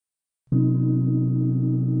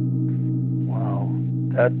 Wow,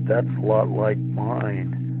 that's a lot like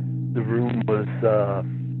mine. The room was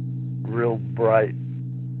real bright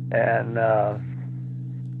and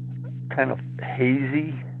kind of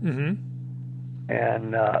hazy, Mm-hmm.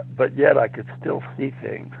 and but yet I could still see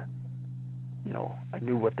things. I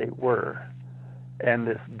knew what they were, and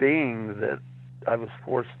this being that I was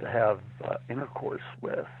forced to have intercourse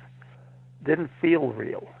with didn't feel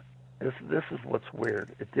real. This is what's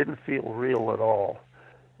weird. It didn't feel real at all.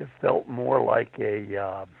 It felt more like a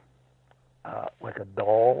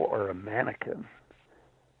doll or a mannequin.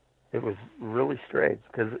 It was really strange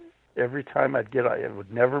because every time I'd get it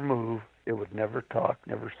would never move. It would never talk,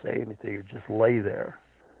 never say anything. It would just lay there.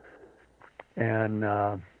 And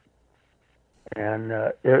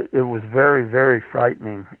it was very, very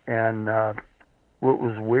frightening. And what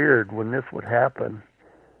was weird, when this would happen,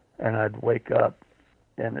 and I'd wake up,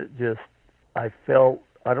 and I felt,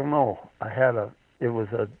 I don't know, it was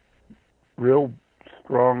a real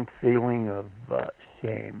strong feeling of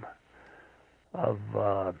shame, of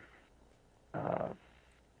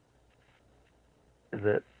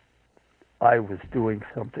that I was doing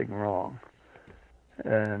something wrong.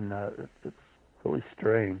 And really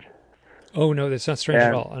strange. Oh, no, that's not strange at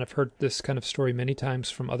And all. And I've heard this kind of story many times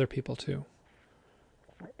from other people too.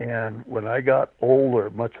 and when I got older,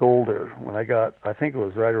 much older, I think it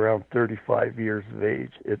was right around 35 years of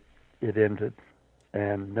age, it ended,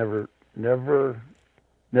 and never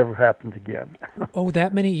happened again. Oh,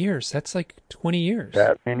 that many years. That's like 20 years.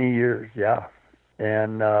 That many years, yeah.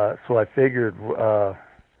 And so I figured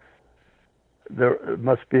there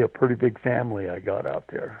must be a pretty big family I got out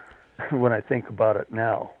there when I think about it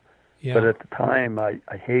now. But Yeah. at the time, I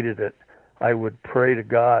hated it. I would pray to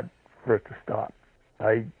God for it to stop.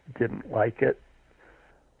 I didn't like it.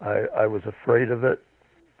 I was afraid of it,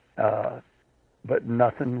 but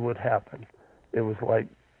nothing would happen. It was like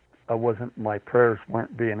my prayers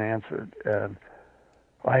weren't being answered, and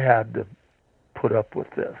I had to put up with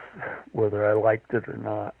this, whether I liked it or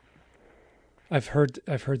not. I've heard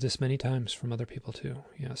this many times from other people too.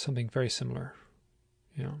 Yeah, something very similar.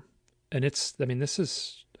 Yeah. And this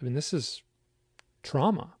is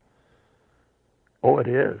trauma. Oh, it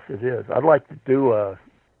is. It is. I'd like to do a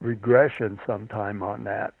regression sometime on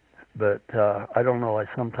that, but I don't know. I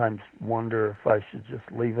sometimes wonder if I should just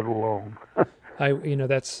leave it alone.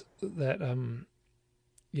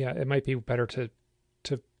 Yeah, it might be better to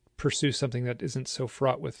pursue something that isn't so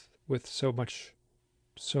fraught with such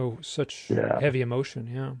Yeah. heavy emotion.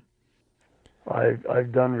 Yeah.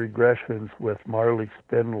 I've done regressions with Marley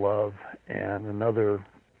Spinlove and another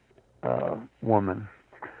woman,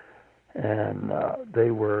 and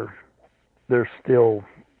they're still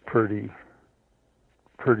pretty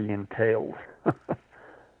entailed.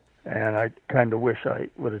 And I kind of wish I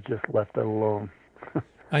would have just left it alone.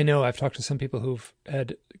 I know I've talked to some people who've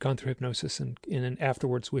had gone through hypnosis and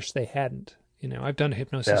afterwards wish they hadn't. I've done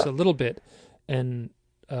hypnosis Yeah. a little bit, and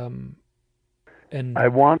I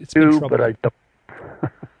want it's been to, troubling. but I don't.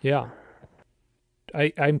 Yeah.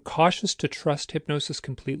 I'm cautious to trust hypnosis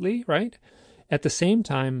completely, right? At the same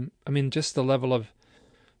time, just the level of,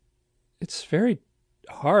 it's very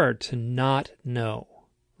hard to not know,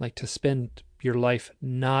 like to spend your life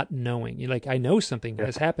not knowing. I know something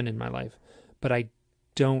has happened in my life, but I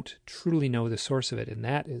don't truly know the source of it. And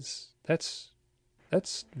that's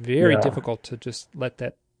very difficult to just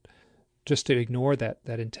to ignore that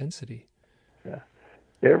intensity. Yeah.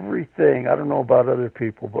 Everything, I don't know about other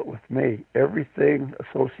people, but with me, everything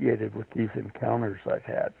associated with these encounters I've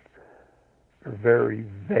had are very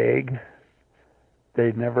vague.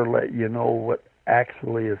 They never let you know what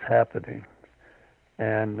actually is happening.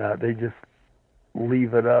 And they just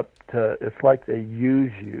leave it up to, it's like they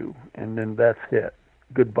use you, and then that's it.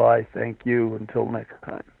 Goodbye, thank you, until next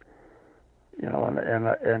time.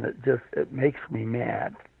 And it makes me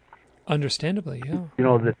mad. Understandably, yeah.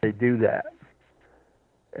 That they do that.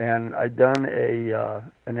 And I'd done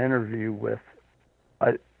an interview with,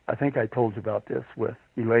 I think I told you about this, with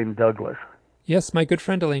Elaine Douglas. Yes, my good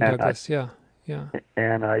friend Elaine Douglas. Yeah.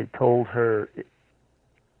 And I told her,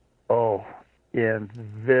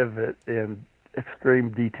 in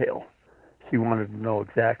extreme detail. She wanted to know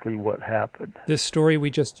exactly what happened. This story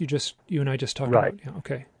you and I just talked about. Yeah.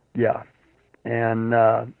 Okay. Yeah. And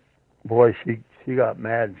boy, she got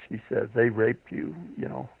mad. She said, they raped you,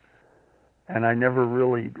 And I never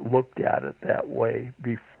really looked at it that way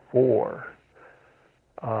before.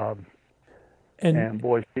 And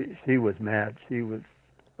boy, she was mad. She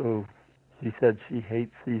said she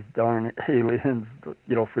hates these darn aliens,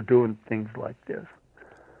 for doing things like this.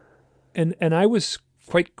 And I was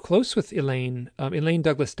quite close with Elaine. Elaine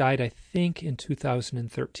Douglas died, I think, in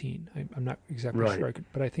 2013. I'm not exactly sure,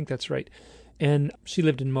 but I think that's right. And she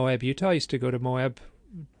lived in Moab, Utah. I used to go to Moab.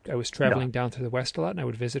 I was traveling down to the west a lot, and I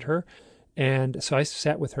would visit her. And so I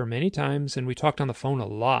sat with her many times, and we talked on the phone a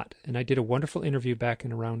lot. And I did a wonderful interview back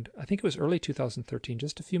in around, I think it was early 2013,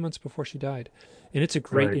 just a few months before she died. And it's a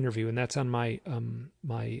great interview, and that's on my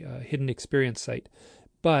Hidden Experience site.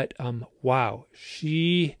 But wow,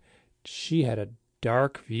 she had a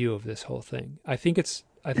dark view of this whole thing. I think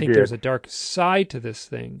there's a dark side to this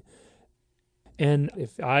thing. And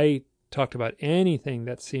if I talked about anything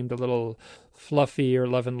that seemed a little fluffy or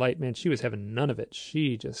love and light, man, she was having none of it.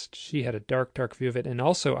 She had a dark view of it. And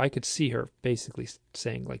also I could see her basically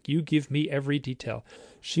saying, like, you give me every detail.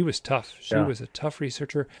 She was tough. She was a tough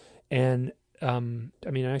researcher. And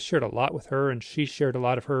I shared a lot with her, and she shared a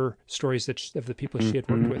lot of her stories of the people she had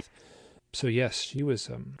worked with. So yes, she was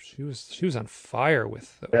on fire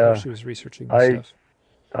with how she was researching this stuff.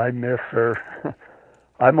 I miss her.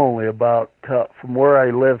 I'm only about, from where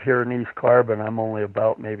I live here in East Carbon, I'm only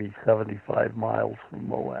about maybe 75 miles from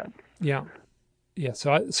Moab. Yeah. Yeah.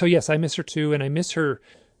 So yes, I miss her too. And I miss her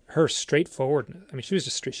her straightforwardness. I mean, she was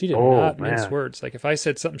just straight. She did Oh not mince man, words. Like if I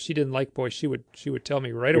said something she didn't like, boy, she would tell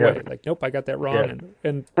me right yes, away. Like, nope, I got that wrong. yes,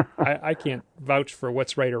 And I can't vouch for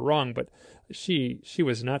what's right or wrong, but she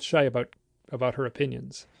was not shy about her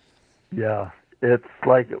opinions. yeah. It's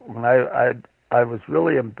like when I was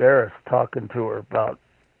really embarrassed talking to her about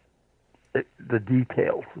the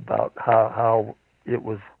details about how it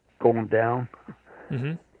was going down,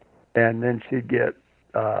 Hmm. and then she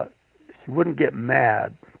wouldn't get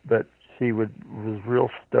mad, but she was real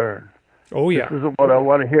stern. Oh This yeah. isn't what I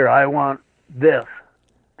want to hear. I want this.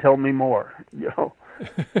 Tell me more.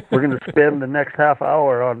 We're going to spend the next half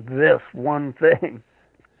hour on this one thing.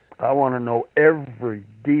 I want to know every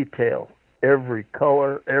detail, every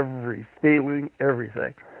color, every feeling,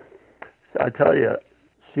 everything. I tell you,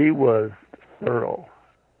 she was thorough.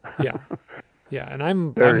 Yeah. Yeah.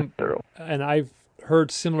 And Very thorough. and I've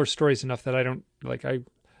heard similar stories enough that I don't like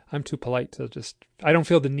I'm too polite to just I don't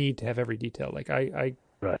feel the need to have every detail. Like Right.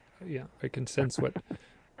 yeah, I can sense what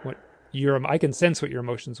I can sense what your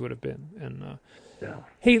emotions would have been. And Yeah.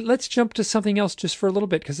 hey, let's jump to something else just for a little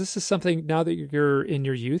bit because this is something now that you're in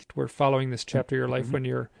your youth. We're following this chapter of your life Mhm. when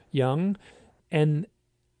you're young, and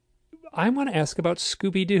I want to ask about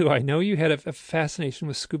Scooby Doo. I know you had a fascination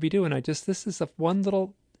with Scooby Doo, and this is one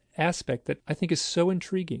little aspect that I think is so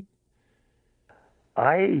intriguing.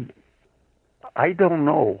 I I don't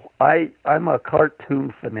know. I'm a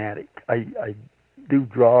cartoon fanatic. I do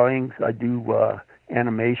drawings. I do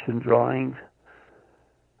animation drawings.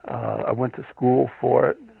 I went to school for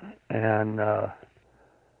it, and I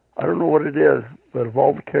don't know what it is, but of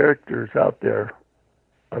all the characters out there,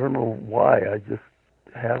 I don't know why. I just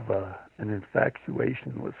have an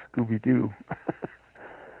infatuation with Scooby Doo.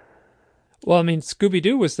 Well, I mean, Scooby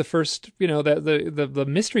Doo was the first. You know, that the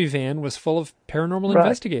mystery van was full of paranormal Right,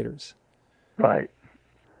 investigators. right.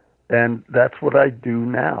 And that's what I do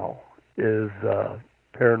now is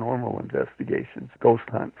paranormal investigations, ghost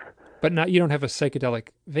hunts. But not you don't have a psychedelic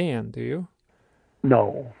van, do you?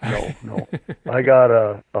 No, no, no. I got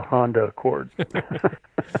a Honda Accord.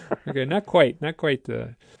 Okay, not quite, but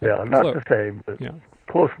Yeah, not close. the same, but Yeah.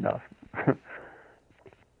 close enough.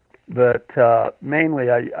 But mainly,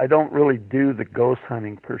 I don't really do the ghost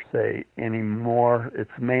hunting per se anymore.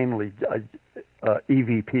 It's mainly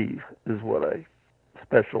EVPs is what I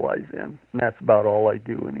specialize in, and that's about all I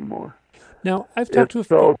do anymore. Now I've talked It's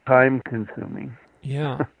to so time consuming.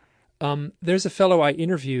 yeah. There's a fellow I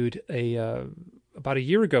interviewed about a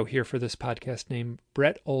year ago here for this podcast named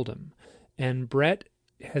Brett Oldham, and Brett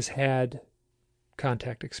has had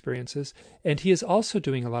contact experiences, and he is also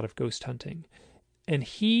doing a lot of ghost hunting. And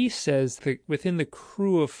he says that within the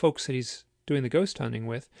crew of folks that he's doing the ghost hunting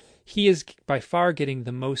with, he is by far getting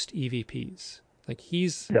the most EVPs. Like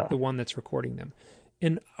he's Yeah. the one that's recording them.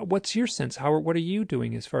 And what's your sense? What are you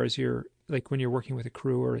doing as far as when you're working with a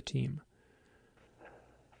crew or a team?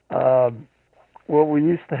 Well, we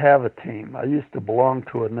used to have a team. I used to belong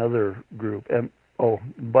to another group. And oh,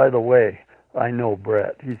 by the way, I know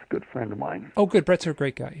Brett. He's a good friend of mine. Oh, good. Brett's a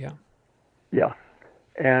great guy. Yeah. Yeah.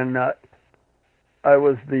 And I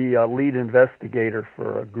was the lead investigator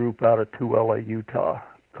for a group out of Tooele, Utah,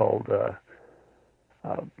 called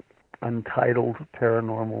Untitled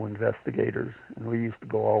Paranormal Investigators. And we used to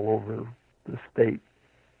go all over the state,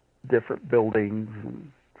 different buildings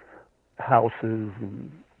and houses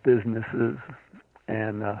and businesses.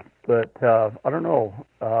 And but I don't know.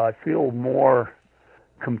 I feel more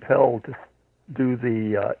compelled to do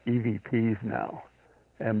the EVPs now.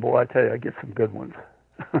 And boy, I tell you, I get some good ones.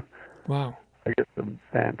 Wow. I get some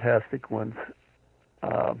fantastic ones.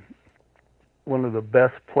 One of the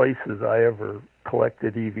best places I ever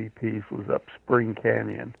collected EVPs was up Spring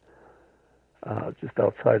Canyon, just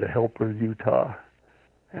outside of Helper, Utah.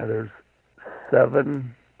 And there's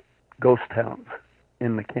 7 ghost towns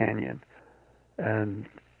in the canyon, and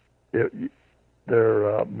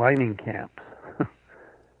they're mining camps.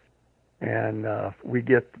 And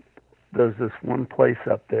there's this one place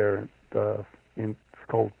up there, it's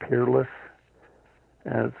called Peerless,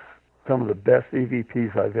 and it's some of the best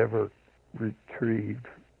EVPs I've ever retrieved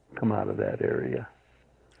come out of that area.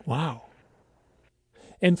 Wow.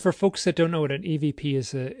 And for folks that don't know what an EVP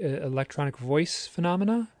is, a electronic voice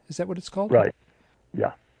phenomena, is that what it's called? Right.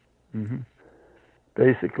 Yeah. hmm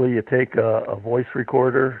Basically, you take a voice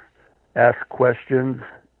recorder, ask questions,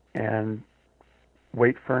 and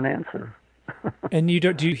wait for an answer. And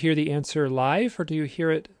do you hear the answer live or do you hear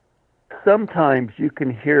it? Sometimes you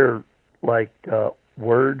can hear like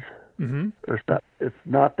words. Mm-hmm. It's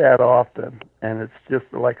not that often, and it's just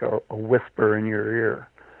like a whisper in your ear.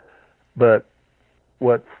 But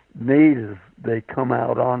what's neat is they come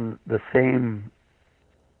out on the same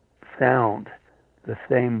sound, the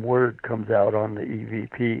same word comes out on the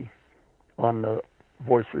EVP, on the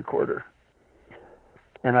voice recorder.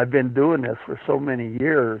 And I've been doing this for so many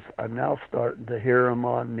years, I'm now starting to hear them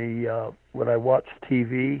on the, when I watch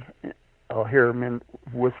TV, I'll hear them in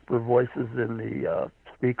whisper voices in the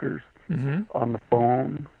speakers, on the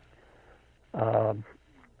phone.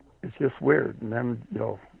 It's just weird. And then,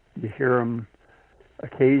 you hear them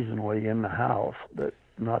occasionally in the house, but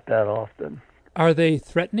not that often. Are they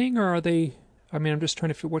threatening, or are they, I'm just trying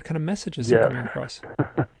to figure what kind of messages they're coming across.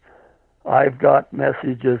 I've got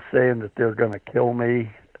messages saying that they're going to kill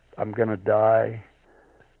me, I'm going to die.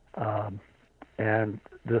 And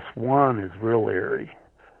this one is real eerie.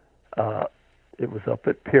 It was up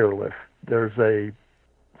at Peerless. There's a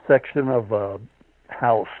section of a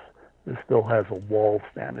house that still has a wall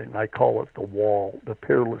standing. I call it the wall, the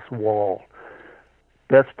Peerless Wall.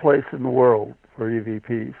 Best place in the world for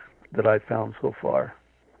EVPs that I've found so far.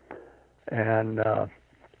 And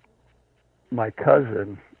my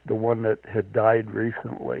cousin, the one that had died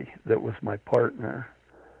recently, that was my partner,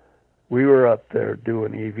 we were up there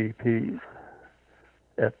doing EVPs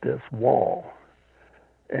at this wall.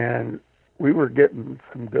 And we were getting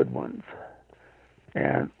some good ones.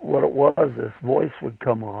 And what it was, this voice would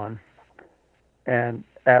come on and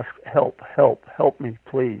ask, help me,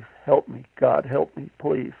 please, help me, God, help me,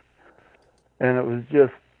 please. And it was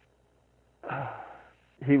just,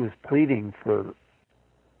 he was pleading for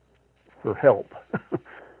help,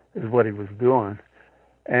 is what he was doing.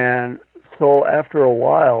 And so after a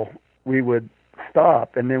while, we would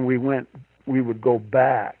stop, and then we would go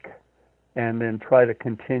back and then try to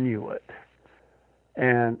continue it.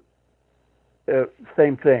 And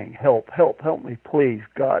same thing, help me, please,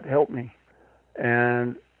 God, help me.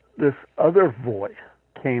 And this other voice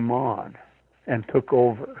came on and took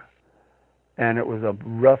over. And it was a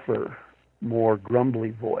rougher, more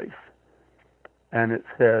grumbly voice. And it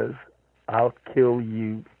says, I'll kill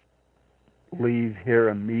you, leave here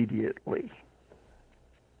immediately.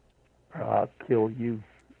 Or I'll kill you,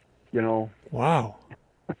 Wow.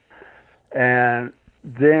 And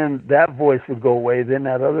then that voice would go away. Then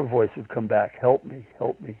that other voice would come back. Help me.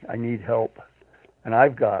 I need help. And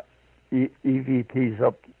I've got EVPs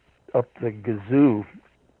up the gazoo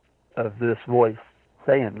of this voice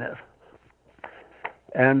saying this.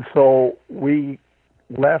 And so we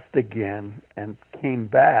left again and came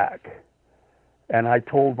back. And I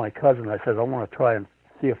told my cousin, I said, I want to try and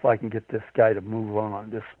see if I can get this guy to move on,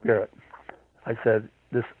 this spirit. I said,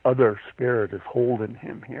 this other spirit is holding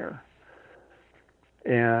him here.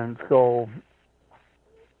 And so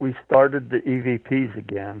we started the EVPs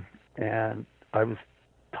again, and I was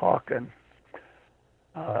talking,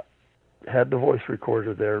 had the voice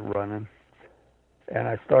recorder there running, and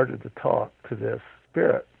I started to talk to this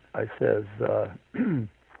spirit. I says,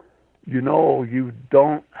 you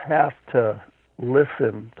don't have to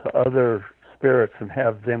listen to other spirits and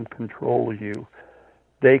have them control you.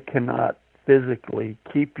 They cannot physically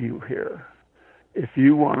keep you here. If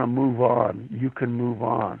you want to move on, you can move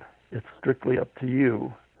on. It's strictly up to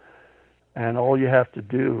you. And all you have to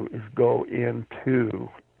do is go into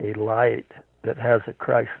a light that has a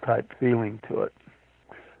Christ-type feeling to it.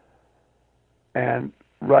 And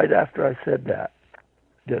right after I said that,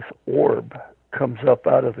 this orb comes up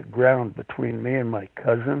out of the ground between me and my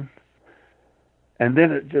cousin. And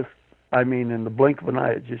then it just, in the blink of an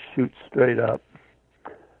eye, it just shoots straight up.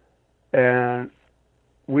 And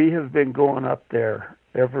we have been going up there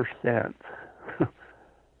ever since.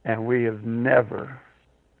 And we have never,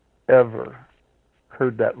 ever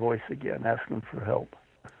heard that voice again asking for help.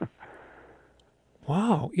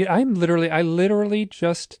 Wow. Yeah, I'm going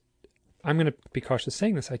to be cautious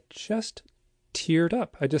saying this, I just teared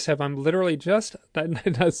up. That's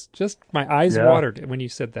just, my eyes watered when you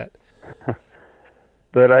said that.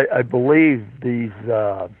 But I believe these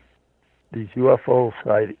UFOs,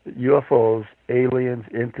 aliens,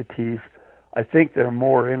 entities, I think they're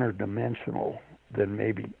more interdimensional than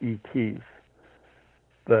maybe ETs.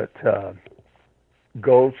 But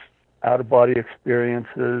ghosts, out-of-body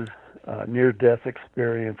experiences, near-death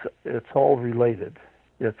experience, it's all related.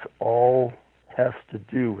 It's all has to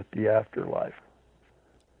do with the afterlife.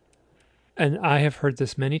 And I have heard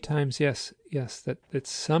this many times, yes, that it's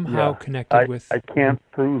somehow connected with... I can't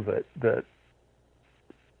prove it, but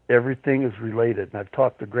everything is related. And I've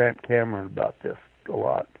talked to Grant Cameron about this a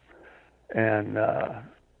lot. And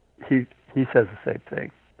he says the same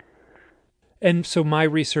thing. And so my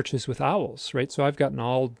research is with owls, right? So I've gotten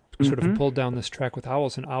all sort of pulled down this track with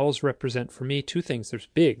owls, and owls represent for me two things.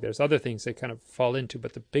 There's other things they kind of fall into,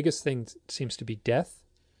 but the biggest thing seems to be death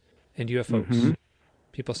and UFOs.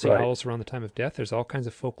 People see Right. owls around the time of death. There's all kinds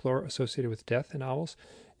of folklore associated with death and owls.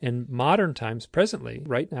 In modern times, presently,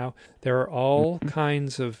 right now, there are all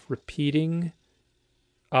kinds of repeating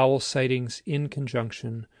owl sightings in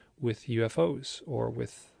conjunction with UFOs or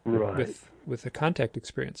with Right. with a contact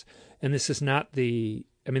experience. And this is not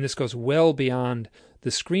this goes well beyond the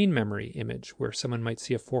screen memory image where someone might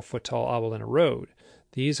see a 4-foot tall owl in a road.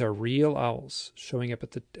 These are real owls showing up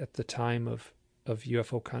at the time of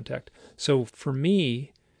UFO contact. So for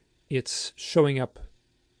me, it's showing up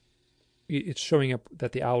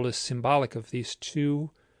that the owl is symbolic of these two,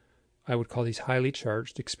 I would call these highly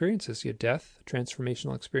charged experiences, death,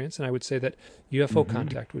 transformational experience, and I would say that UFO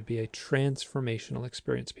contact would be a transformational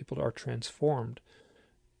experience. People are transformed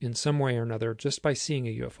in some way or another just by seeing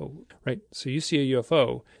a UFO, right? So you see a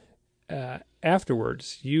UFO,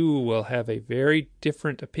 afterwards you will have a very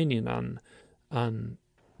different opinion on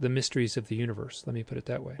the mysteries of the universe. Let me put it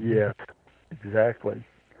that way. Yes, exactly.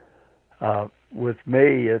 With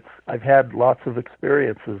me, I've had lots of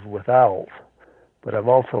experiences with owls, but I've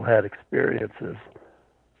also had experiences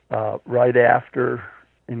right after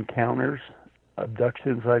encounters,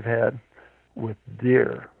 abductions I've had with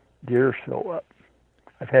deer. Deer show up.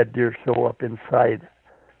 I've had deer show up inside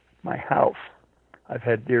my house. I've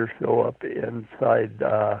had deer show up inside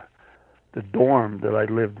the dorm that I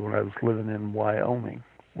lived when I was living in Wyoming,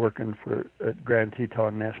 working at Grand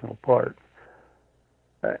Teton National Park.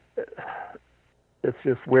 It's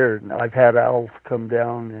just weird. I've had owls come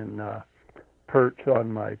down and perch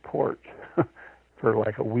on my porch for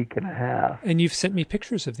like a week and a half. And you've sent me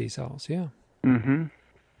pictures of these owls, yeah. Mm-hmm.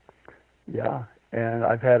 Yeah, and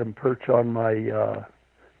I've had them perch on my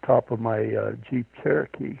top of my Jeep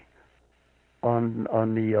Cherokee on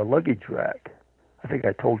the luggage rack. I think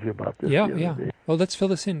I told you about this. Yeah. Day. Well, let's fill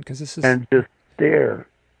this in because this is... And just stare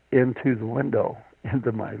into the window,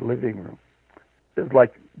 into my living room. It's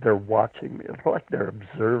like they're watching me. It's like they're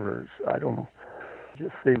observers. I don't know. It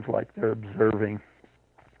just seems like they're observing.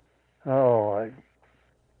 Oh, I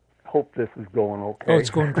hope this is going okay. Oh, it's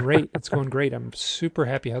going great. It's going great. I'm super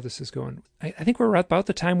happy how this is going. I think we're about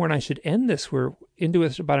the time when I should end this. We're into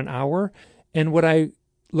it about an hour. And what I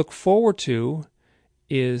look forward to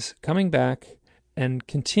is coming back and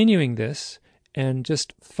continuing this and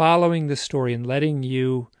just following the story and letting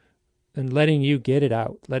you get it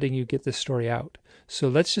out, letting you get this story out. So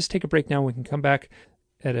let's just take a break now. We can come back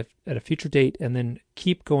at a future date and then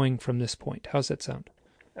keep going from this point. How's that sound?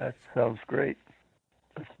 That sounds great.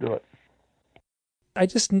 Let's do it. I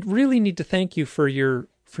just really need to thank you for your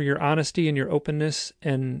honesty and your openness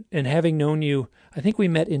and having known you. I think we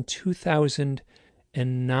met in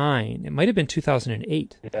 2009. It might have been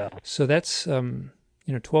 2008. Yeah. So that's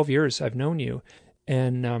 12 years I've known you,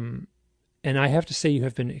 and I have to say you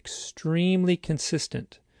have been extremely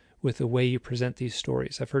consistent with the way you present these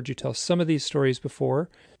stories. I've heard you tell some of these stories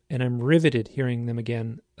before, and I'm riveted hearing them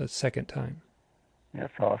again a second time.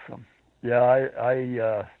 That's awesome. Yeah,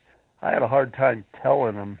 I had a hard time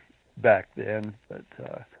telling them back then, but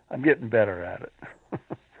I'm getting better at it.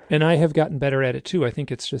 And I have gotten better at it too. I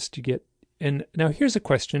think it's just you get... And now here's a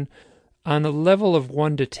question. On a level of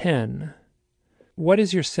 1 to 10, what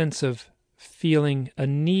is your sense of feeling a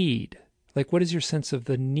need? Like, what is your sense of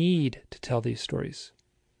the need to tell these stories?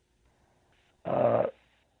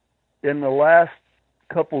 In the last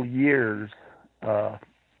couple years,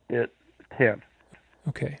 it 10.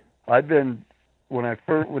 Okay. I've been when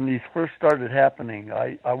these first started happening,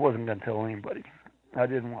 I wasn't going to tell anybody. I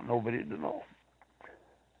didn't want nobody to know.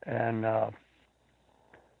 And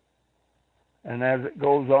as it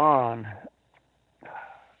goes on,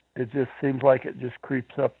 it just seems like it just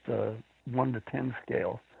creeps up the 1 to 10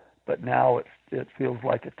 scale. But now it feels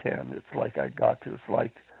like a 10. It's like it's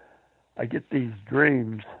like I get these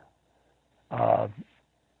dreams,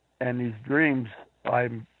 and these dreams,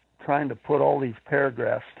 I'm trying to put all these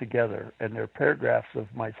paragraphs together, and they're paragraphs of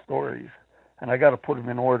my stories, and I got to put them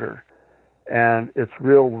in order. And it's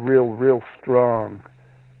real strong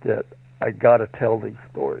that I got to tell these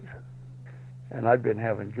stories. And I've been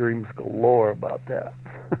having dreams galore about that.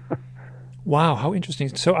 Wow, how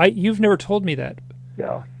interesting. So you've never told me that.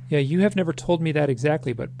 Yeah. Yeah, you have never told me that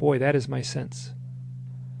exactly, but boy, that is my sense.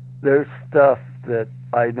 There's stuff that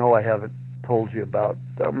I know I haven't told you about.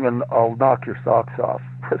 I'll knock your socks off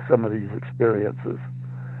with some of these experiences.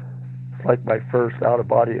 It's like my first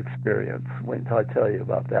out-of-body experience. Wait until I tell you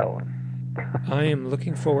about that one. I am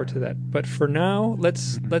looking forward to that. But for now,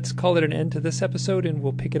 let's call it an end to this episode, and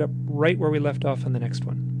we'll pick it up right where we left off on the next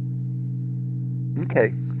one.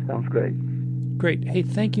 Okay, sounds great. Great. Hey,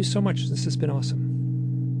 thank you so much. This has been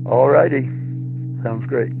awesome. All righty. Sounds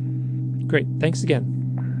great. Great. Thanks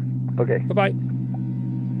again. Okay. Bye-bye.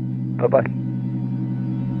 Bye-bye.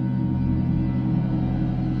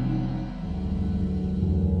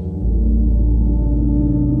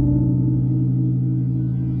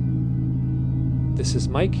 This is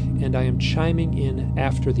Mike, and I am chiming in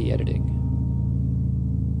after the editing.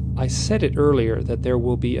 I said it earlier that there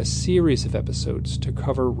will be a series of episodes to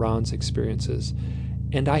cover Ron's experiences,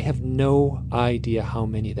 and I have no idea how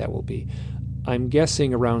many that will be. I'm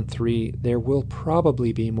guessing around 3. There will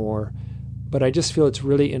probably be more, but I just feel it's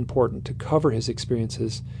really important to cover his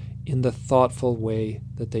experiences in the thoughtful way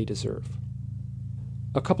that they deserve.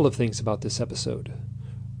 A couple of things about this episode.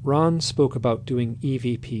 Ron spoke about doing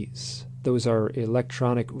EVPs. Those are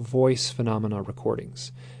electronic voice phenomena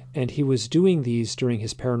recordings, and he was doing these during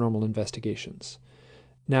his paranormal investigations.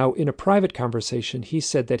 Now, in a private conversation, he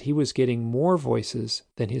said that he was getting more voices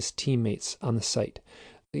than his teammates on the site.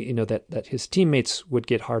 That his teammates would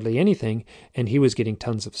get hardly anything, and he was getting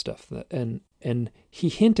tons of stuff. And he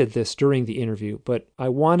hinted this during the interview, but I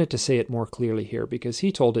wanted to say it more clearly here because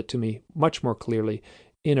he told it to me much more clearly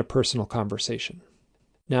in a personal conversation.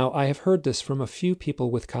 Now, I have heard this from a few people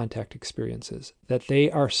with contact experiences, that they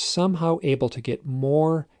are somehow able to get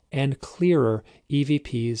more and clearer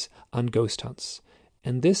EVPs on ghost hunts.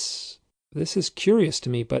 And this is curious to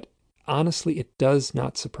me, but honestly, it does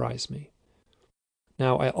not surprise me.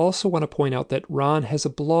 Now, I also want to point out that Ron has a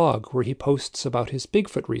blog where he posts about his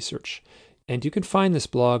Bigfoot research, and you can find this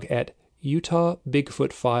blog at Utah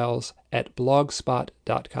Bigfoot Files at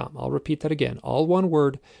blogspot.com. I'll repeat that again, all one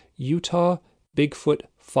word, Utah Bigfoot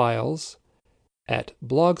Files at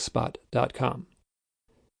blogspot.com.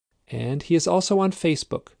 And he is also on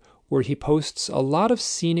Facebook, where he posts a lot of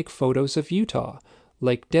scenic photos of Utah,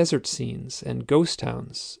 like desert scenes and ghost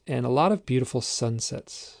towns, and a lot of beautiful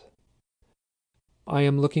sunsets. I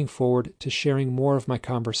am looking forward to sharing more of my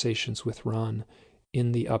conversations with Ron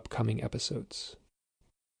in the upcoming episodes.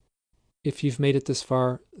 If you've made it this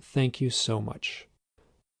far, thank you so much.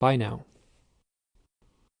 Bye now.